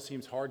heart still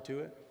seems hard to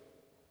it.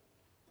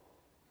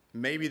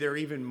 Maybe they're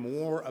even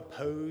more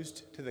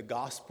opposed to the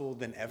gospel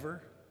than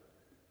ever.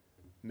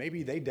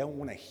 Maybe they don't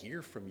want to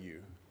hear from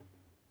you.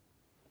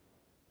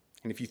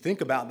 And if you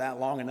think about that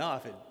long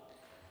enough,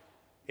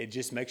 it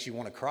just makes you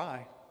want to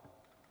cry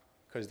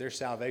because their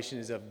salvation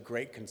is of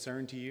great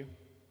concern to you.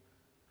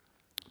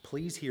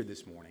 Please hear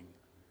this morning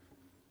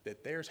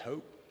that there's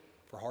hope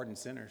for hardened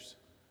sinners.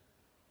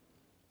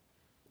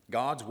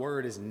 God's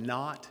word is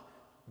not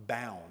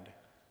bound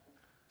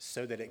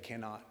so that it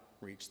cannot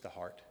reach the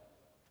heart.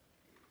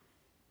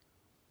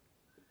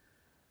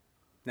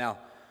 Now,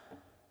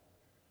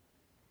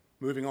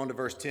 moving on to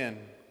verse 10,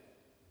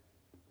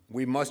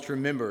 we must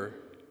remember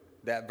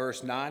that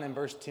verse 9 and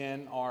verse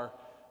 10 are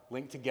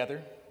linked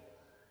together.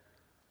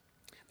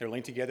 They're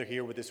linked together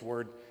here with this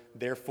word,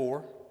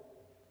 therefore.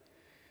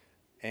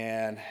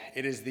 And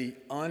it is the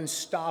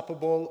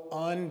unstoppable,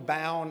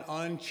 unbound,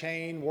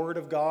 unchained word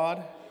of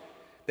God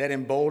that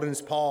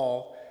emboldens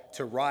Paul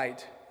to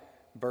write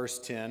verse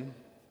 10.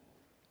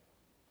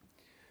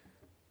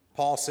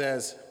 Paul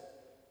says,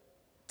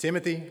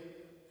 Timothy,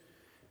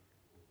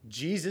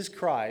 Jesus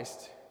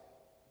Christ,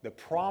 the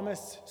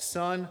promised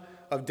son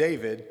of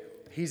David,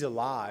 he's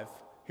alive.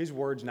 His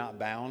word's not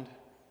bound.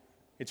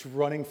 It's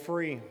running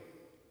free.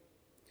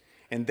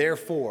 And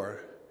therefore,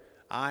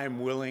 I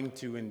am willing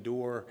to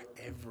endure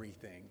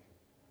everything.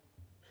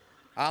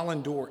 I'll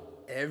endure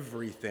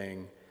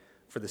everything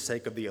for the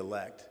sake of the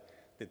elect,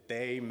 that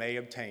they may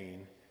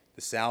obtain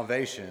the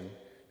salvation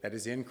that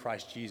is in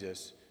Christ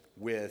Jesus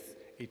with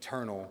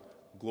eternal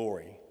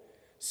glory.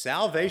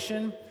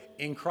 Salvation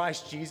in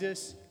Christ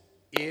Jesus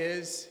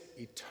is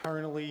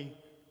eternally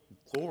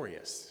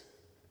glorious.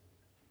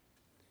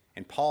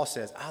 And Paul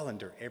says, I'll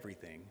endure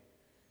everything.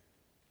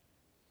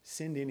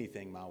 Send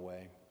anything my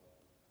way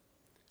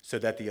so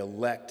that the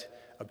elect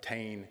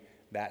obtain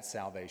that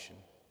salvation.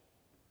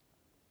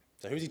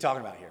 So who's he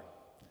talking about here?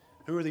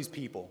 Who are these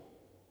people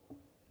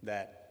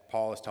that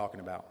Paul is talking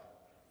about?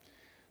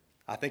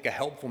 I think a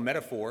helpful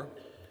metaphor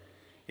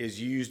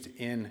is used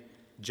in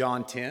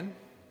John 10.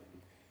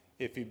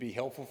 If it'd be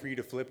helpful for you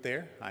to flip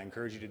there, I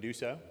encourage you to do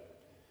so.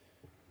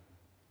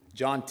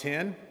 John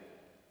 10,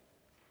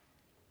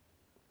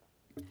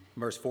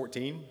 verse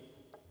 14,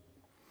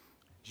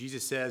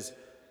 Jesus says,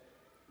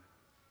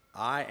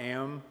 I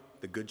am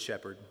the good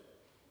shepherd.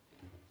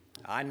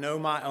 I know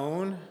my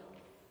own,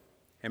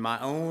 and my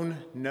own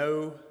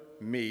know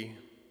me,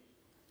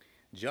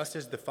 just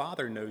as the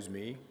Father knows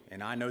me,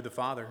 and I know the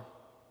Father.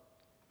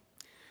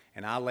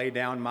 And I lay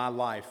down my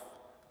life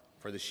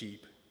for the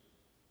sheep.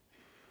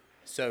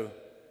 So,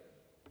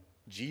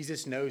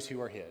 Jesus knows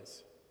who are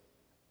his.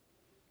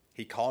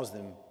 He calls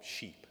them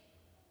sheep.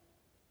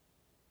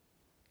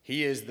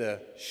 He is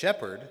the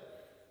shepherd,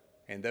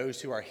 and those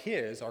who are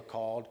his are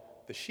called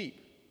the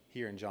sheep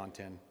here in John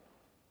 10.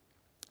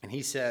 And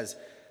he says,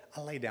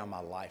 I lay down my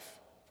life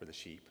for the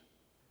sheep.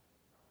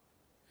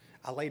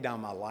 I lay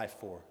down my life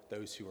for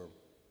those who are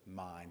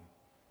mine.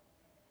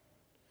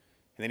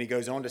 And then he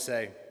goes on to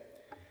say,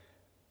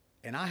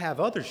 and I have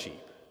other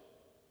sheep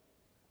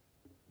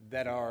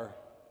that are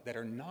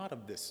not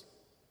of this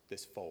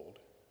fold.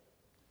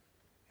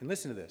 And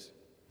listen to this.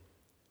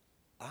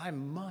 I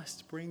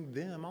must bring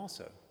them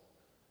also.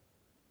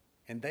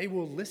 And they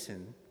will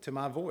listen to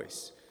my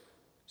voice.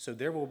 So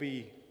there will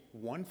be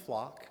one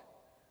flock,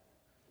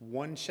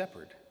 one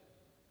shepherd.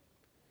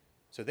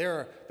 So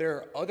there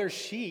are other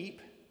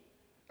sheep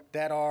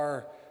that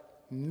are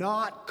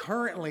not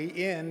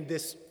currently in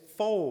this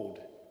fold,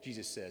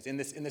 Jesus says, in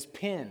this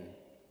pen.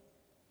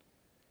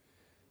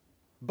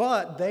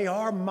 But they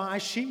are my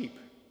sheep.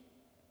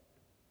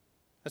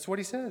 That's what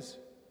he says.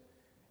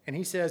 And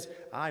he says,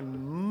 I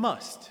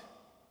must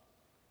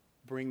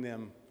bring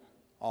them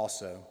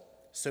also,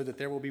 so that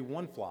there will be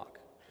one flock.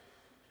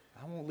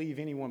 I won't leave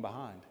anyone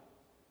behind.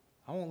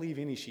 I won't leave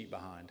any sheep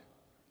behind.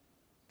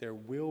 There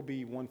will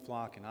be one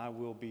flock, and I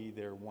will be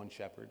their one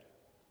shepherd.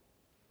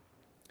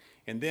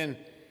 And then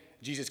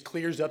Jesus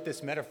clears up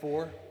this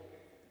metaphor,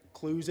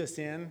 clues us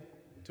in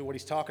to what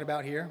he's talking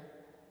about here.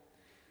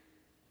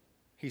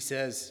 He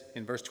says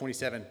in verse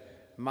 27,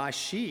 my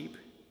sheep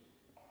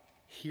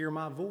hear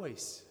my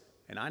voice,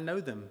 and I know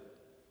them,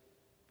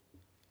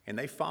 and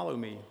they follow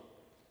me.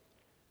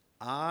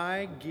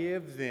 I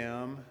give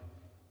them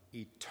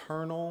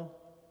eternal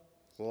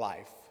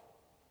life.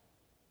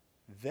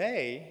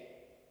 They,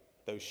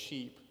 those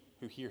sheep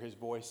who hear his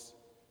voice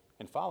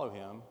and follow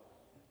him,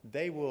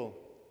 they will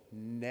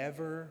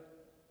never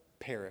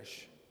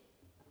perish.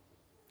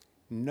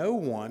 No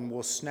one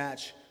will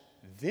snatch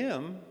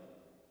them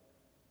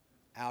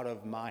out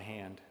of my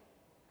hand.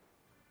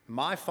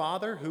 My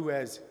Father, who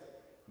has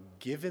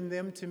given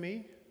them to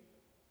me,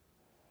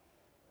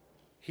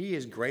 he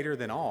is greater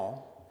than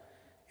all,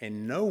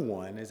 and no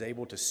one is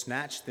able to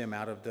snatch them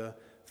out of the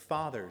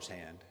Father's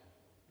hand.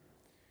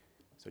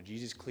 So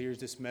Jesus clears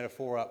this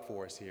metaphor up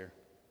for us here.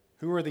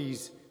 Who are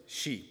these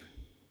sheep?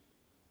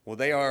 Well,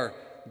 they are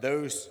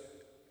those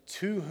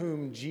to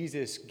whom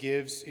Jesus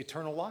gives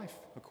eternal life,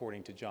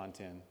 according to John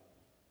 10.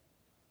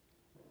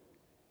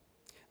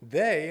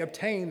 They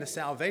obtain the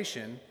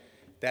salvation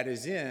that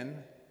is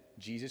in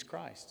Jesus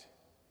Christ.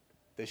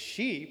 The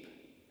sheep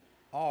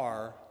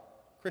are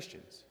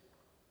Christians.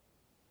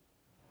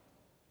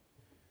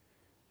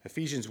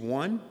 Ephesians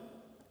 1,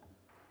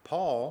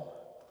 Paul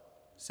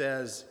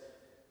says,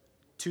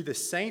 to the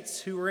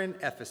saints who are in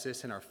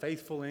Ephesus and are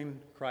faithful in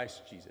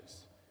Christ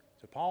Jesus.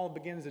 So Paul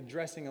begins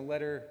addressing a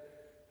letter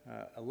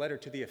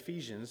to the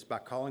Ephesians by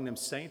calling them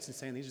saints and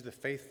saying these are the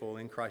faithful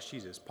in Christ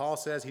Jesus. Paul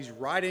says he's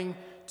writing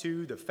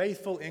to the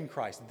faithful in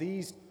Christ.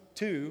 These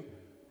two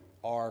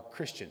are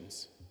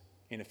Christians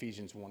in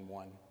Ephesians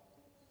 1:1.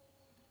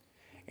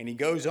 And he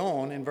goes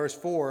on in verse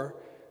 4,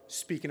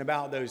 speaking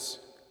about those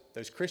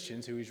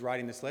Christians who he's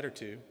writing this letter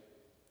to.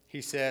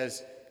 He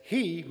says,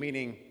 he,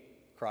 meaning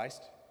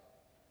Christ,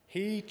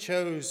 he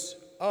chose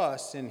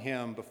us in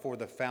him before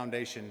the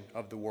foundation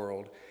of the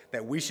world,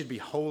 that we should be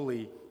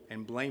holy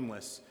and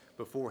blameless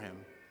before him.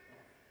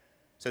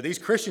 So these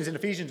Christians in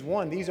Ephesians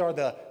 1, these are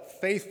the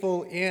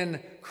faithful in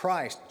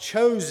Christ,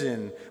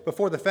 chosen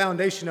before the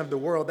foundation of the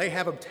world. They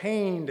have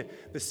obtained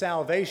the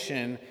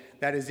salvation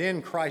that is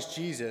in Christ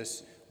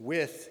Jesus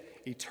with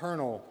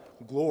eternal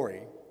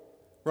glory.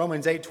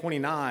 Romans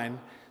 8:29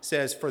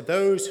 says, for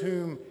those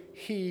whom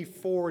he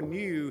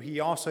foreknew, he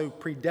also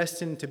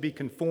predestined to be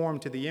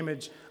conformed to the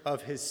image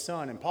of his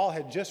Son. And Paul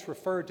had just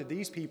referred to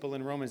these people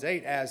in Romans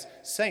 8 as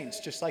saints,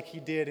 just like he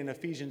did in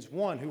Ephesians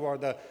 1, who are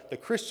the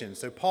Christians.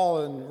 So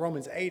Paul in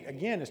Romans 8,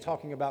 again, is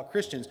talking about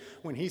Christians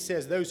when he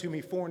says, those whom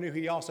he foreknew,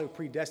 he also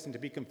predestined to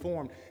be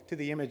conformed to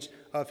the image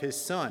of his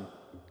Son.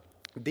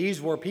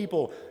 These were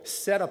people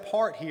set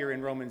apart here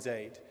in Romans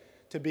 8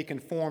 to be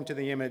conformed to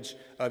the image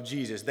of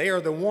Jesus. They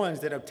are the ones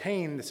that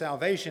obtain the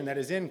salvation that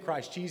is in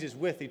Christ Jesus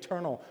with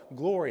eternal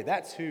glory.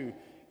 That's who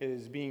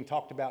is being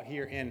talked about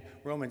here in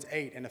Romans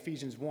 8 and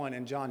Ephesians 1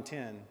 and John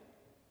 10.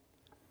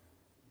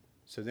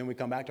 So then we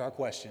come back to our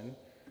question,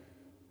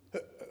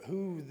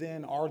 who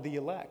then are the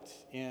elect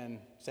in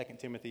 2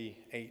 Timothy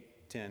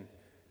 8:10?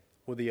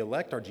 Well, the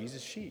elect are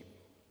Jesus' sheep,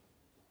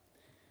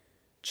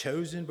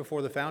 chosen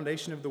before the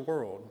foundation of the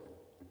world,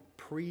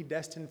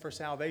 predestined for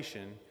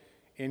salvation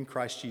in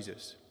Christ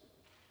Jesus.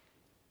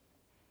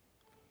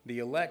 The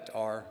elect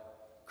are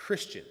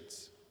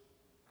Christians,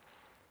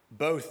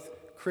 both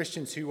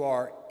Christians who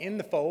are in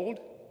the fold,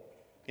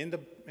 in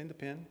the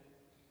pen,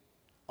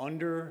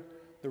 under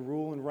the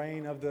rule and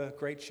reign of the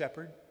great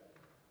shepherd,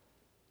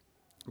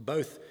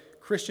 both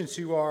Christians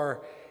who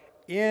are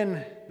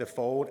in the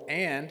fold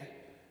and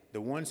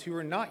the ones who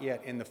are not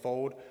yet in the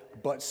fold,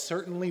 but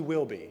certainly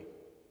will be.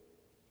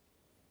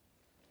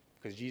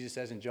 Because Jesus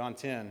says in John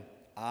 10,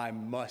 I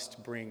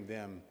must bring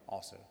them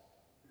also.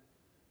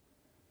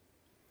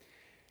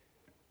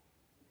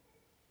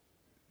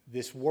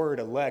 This word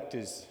elect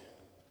is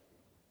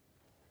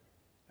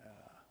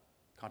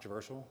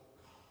controversial,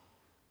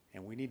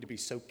 and we need to be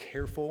so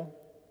careful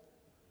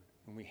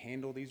when we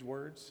handle these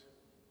words,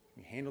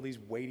 we handle these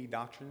weighty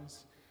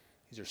doctrines.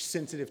 These are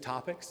sensitive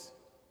topics.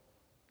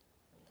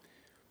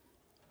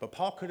 But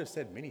Paul could have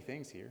said many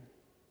things here.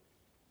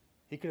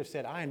 He could have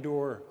said, I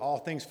endure all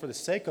things for the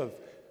sake of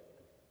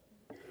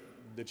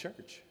the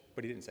church,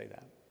 but he didn't say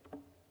that.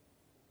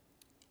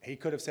 He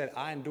could have said,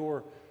 I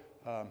endure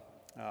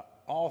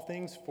all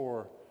things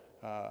for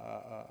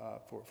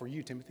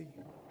you, Timothy.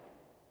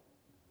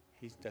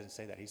 He doesn't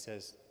say that. He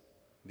says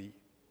the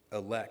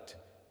elect.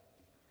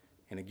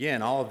 And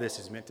again, all of this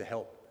is meant to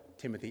help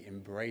Timothy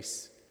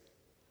embrace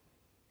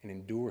and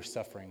endure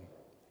suffering,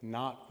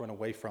 not run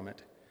away from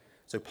it.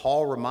 So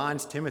Paul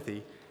reminds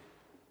Timothy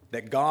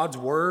that God's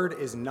word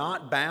is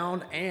not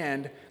bound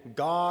and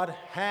God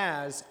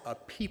has a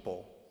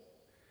people.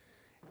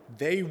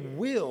 They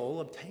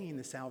will obtain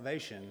the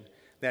salvation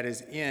that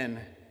is in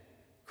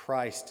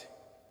Christ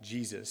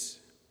Jesus.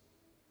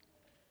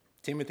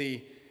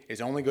 Timothy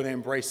is only going to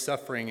embrace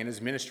suffering in his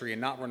ministry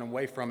and not run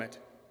away from it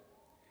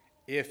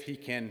if he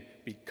can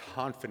be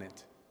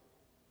confident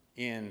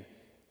in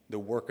the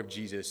work of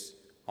Jesus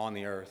on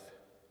the earth.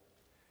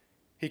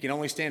 He can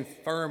only stand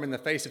firm in the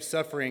face of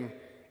suffering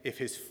if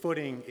his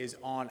footing is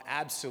on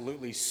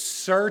absolutely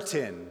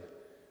certain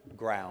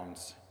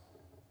grounds.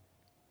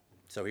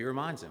 So he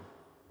reminds him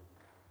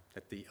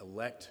that the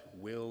elect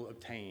will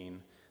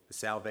obtain the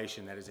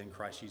salvation that is in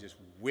Christ Jesus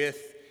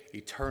with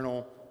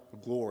eternal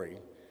glory.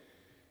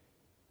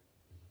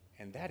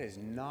 And that is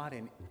not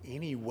in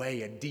any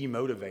way a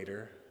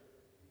demotivator.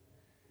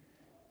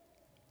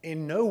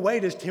 In no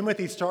way does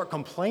Timothy start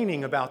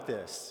complaining about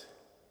this.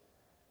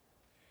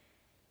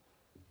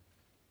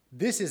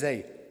 This is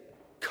a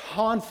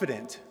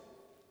confident,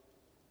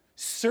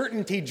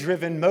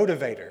 certainty-driven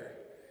motivator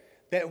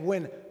that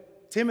when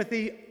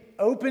Timothy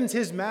opens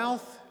his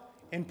mouth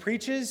and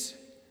preaches,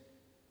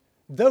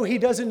 though he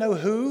doesn't know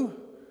who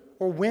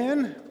or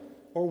when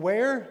or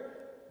where,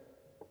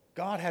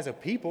 God has a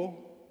people.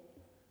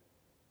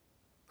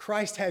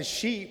 Christ has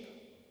sheep.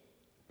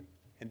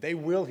 And they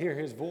will hear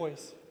his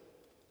voice.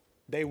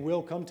 They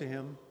will come to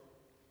him.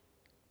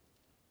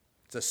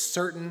 It's a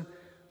certain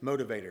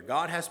motivator.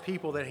 God has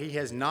people that he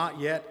has not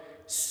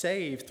yet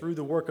saved through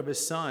the work of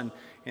his Son.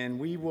 And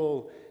we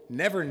will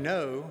never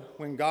know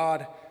when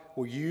God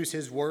will use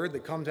his word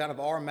that comes out of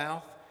our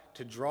mouth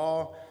to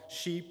draw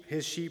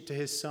his sheep to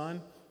his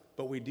Son.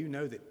 But we do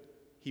know that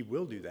he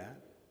will do that.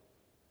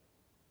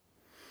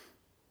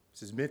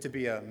 This is meant to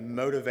be a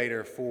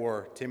motivator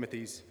for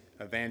Timothy's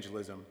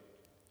evangelism.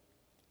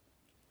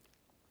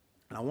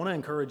 And I want to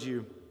encourage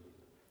you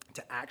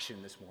to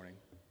action this morning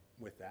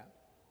with that.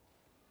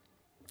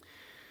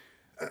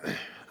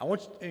 I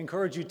want to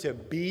encourage you to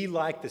be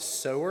like the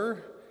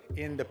sower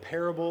in the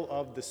parable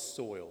of the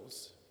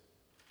soils.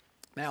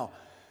 Now,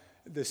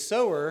 the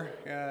sower,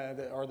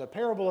 or the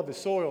parable of the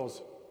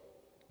soils,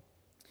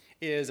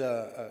 is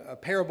a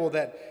parable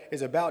that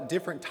is about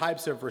different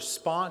types of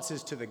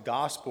responses to the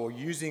gospel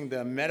using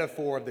the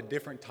metaphor of the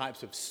different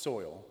types of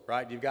soil,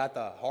 right? You've got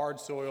the hard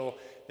soil,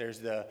 there's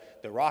the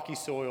rocky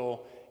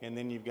soil, and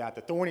then you've got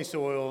the thorny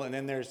soil, and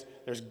then there's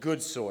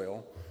good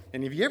soil.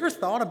 And have you ever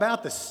thought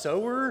about the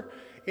sower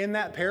in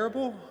that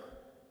parable?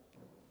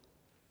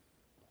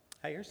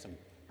 Hey,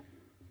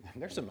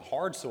 there's some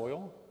hard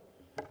soil.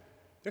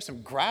 There's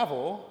some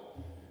gravel.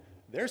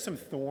 There's some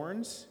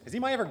thorns. Has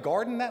anybody ever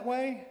gardened that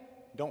way?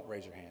 Don't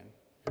raise your hand.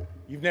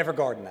 You've never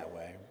gardened that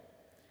way.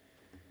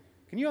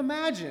 Can you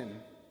imagine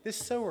this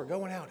sower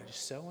going out and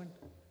just sowing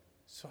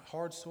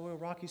hard soil,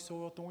 rocky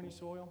soil, thorny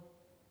soil?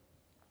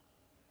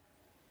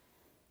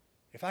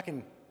 If I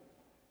can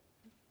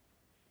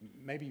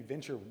maybe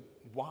venture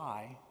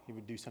why he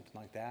would do something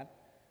like that,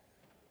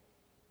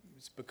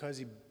 it's because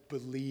he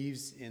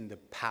believes in the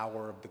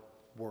power of the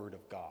Word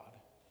of God.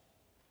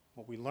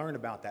 What we learn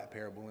about that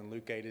parable in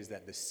Luke 8 is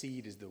that the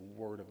seed is the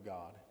Word of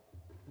God.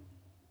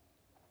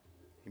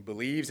 He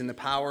believes in the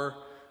power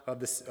of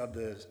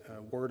the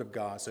Word of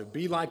God. So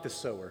be like the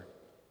sower,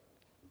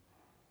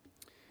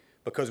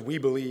 because we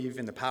believe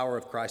in the power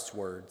of Christ's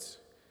words,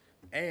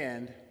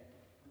 and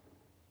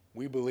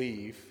we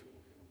believe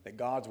that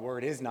God's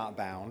Word is not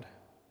bound,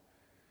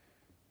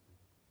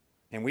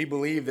 and we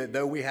believe that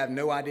though we have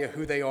no idea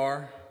who they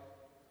are,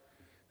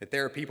 that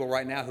there are people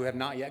right now who have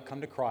not yet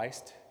come to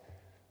Christ,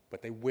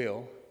 but they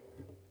will.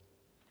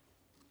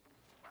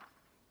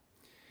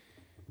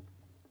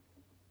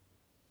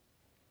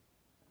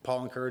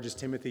 Paul encourages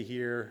Timothy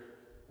here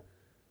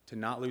to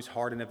not lose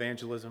heart in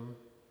evangelism.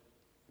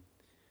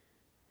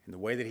 And the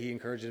way that he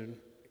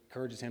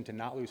encourages him to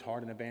not lose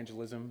heart in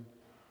evangelism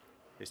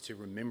is to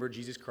remember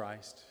Jesus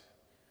Christ,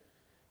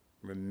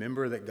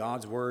 remember that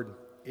God's word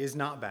is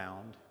not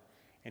bound,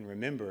 and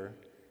remember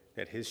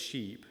that his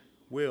sheep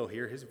will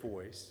hear his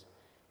voice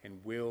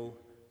and will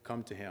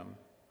come to him.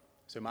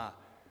 So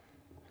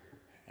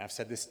I've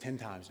said this 10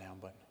 times now,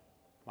 but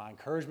my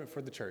encouragement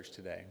for the church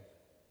today: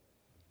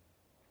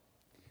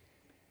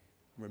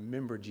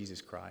 remember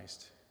Jesus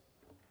Christ.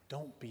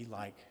 Don't be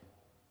like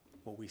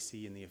what we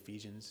see in the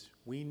Ephesians.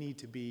 We need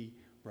to be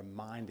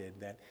reminded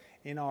that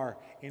in our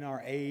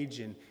age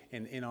and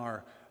in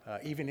our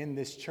even in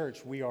this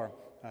church, we are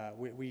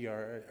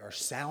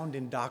sound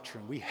in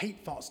doctrine. We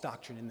hate false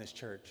doctrine in this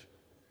church.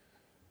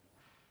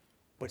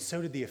 But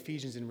so did the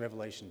Ephesians in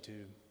Revelation 2.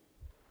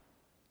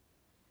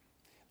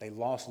 They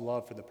lost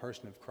love for the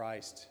person of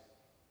Christ.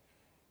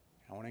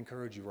 I want to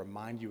encourage you,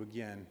 remind you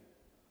again,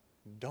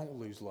 don't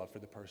lose love for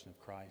the person of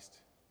Christ.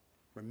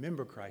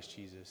 Remember Christ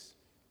Jesus,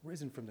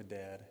 risen from the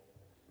dead,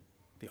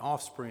 the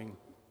offspring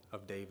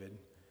of David.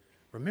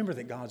 Remember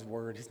that God's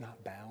word is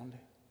not bound.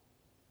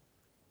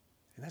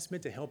 And that's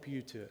meant to help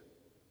you to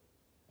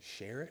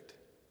share it.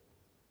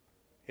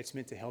 It's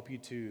meant to help you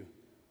to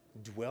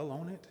dwell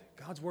on it.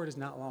 God's word has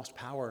not lost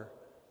power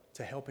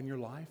to help in your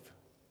life.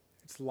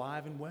 It's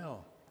live and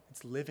well.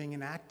 It's living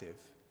and active.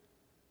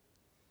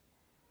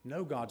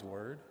 Know God's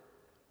word,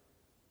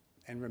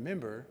 and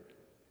remember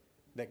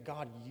that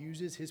God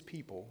uses his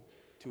people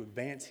to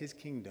advance his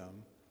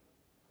kingdom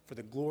for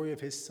the glory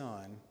of his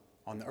Son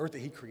on the earth that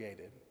he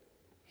created.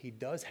 He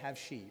does have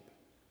sheep.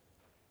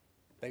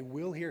 They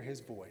will hear his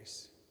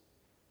voice.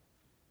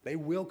 They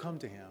will come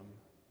to him.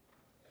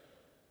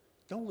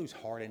 Don't lose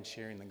heart in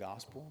sharing the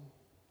gospel.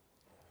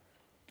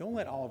 Don't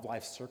let all of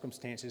life's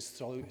circumstances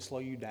slow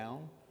you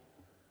down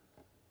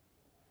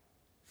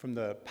from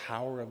the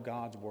power of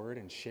God's word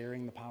and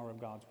sharing the power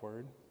of God's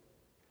word.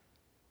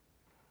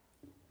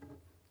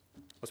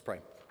 Let's pray.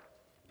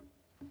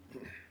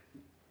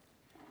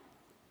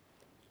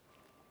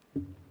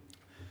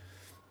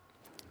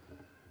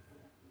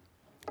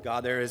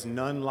 God, there is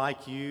none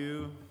like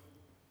you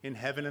in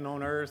heaven and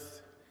on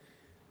earth.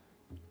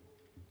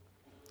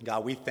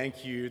 God, we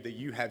thank you that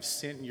you have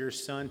sent your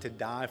Son to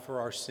die for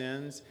our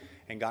sins.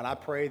 And God, I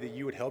pray that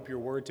you would help your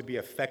word to be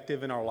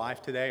effective in our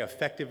life today,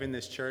 effective in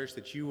this church,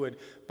 that you would,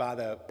 by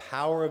the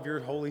power of your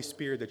Holy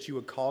Spirit, that you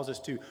would cause us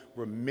to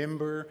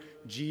remember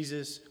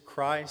Jesus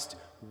Christ,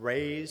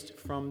 raised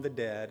from the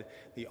dead,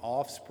 the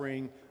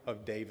offspring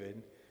of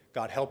David.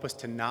 God, help us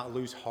to not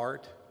lose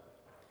heart.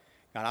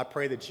 God, I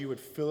pray that you would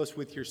fill us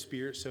with your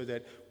Spirit so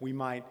that we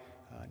might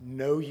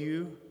know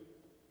you.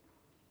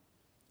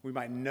 We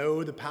might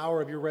know the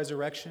power of your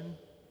resurrection.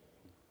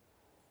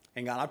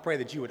 And God, I pray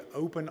that you would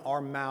open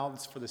our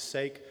mouths for the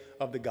sake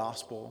of the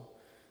gospel,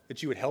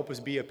 that you would help us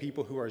be a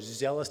people who are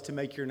zealous to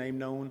make your name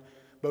known,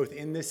 both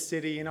in this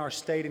city, in our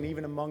state, and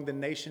even among the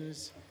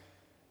nations.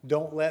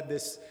 Don't let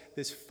this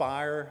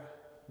fire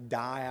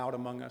die out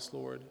among us,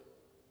 Lord.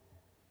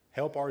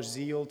 Help our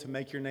zeal to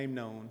make your name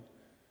known.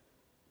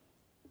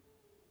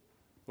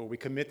 Lord, we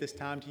commit this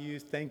time to you.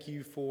 Thank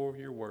you for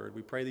your word.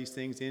 We pray these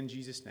things in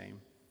Jesus'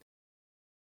 name.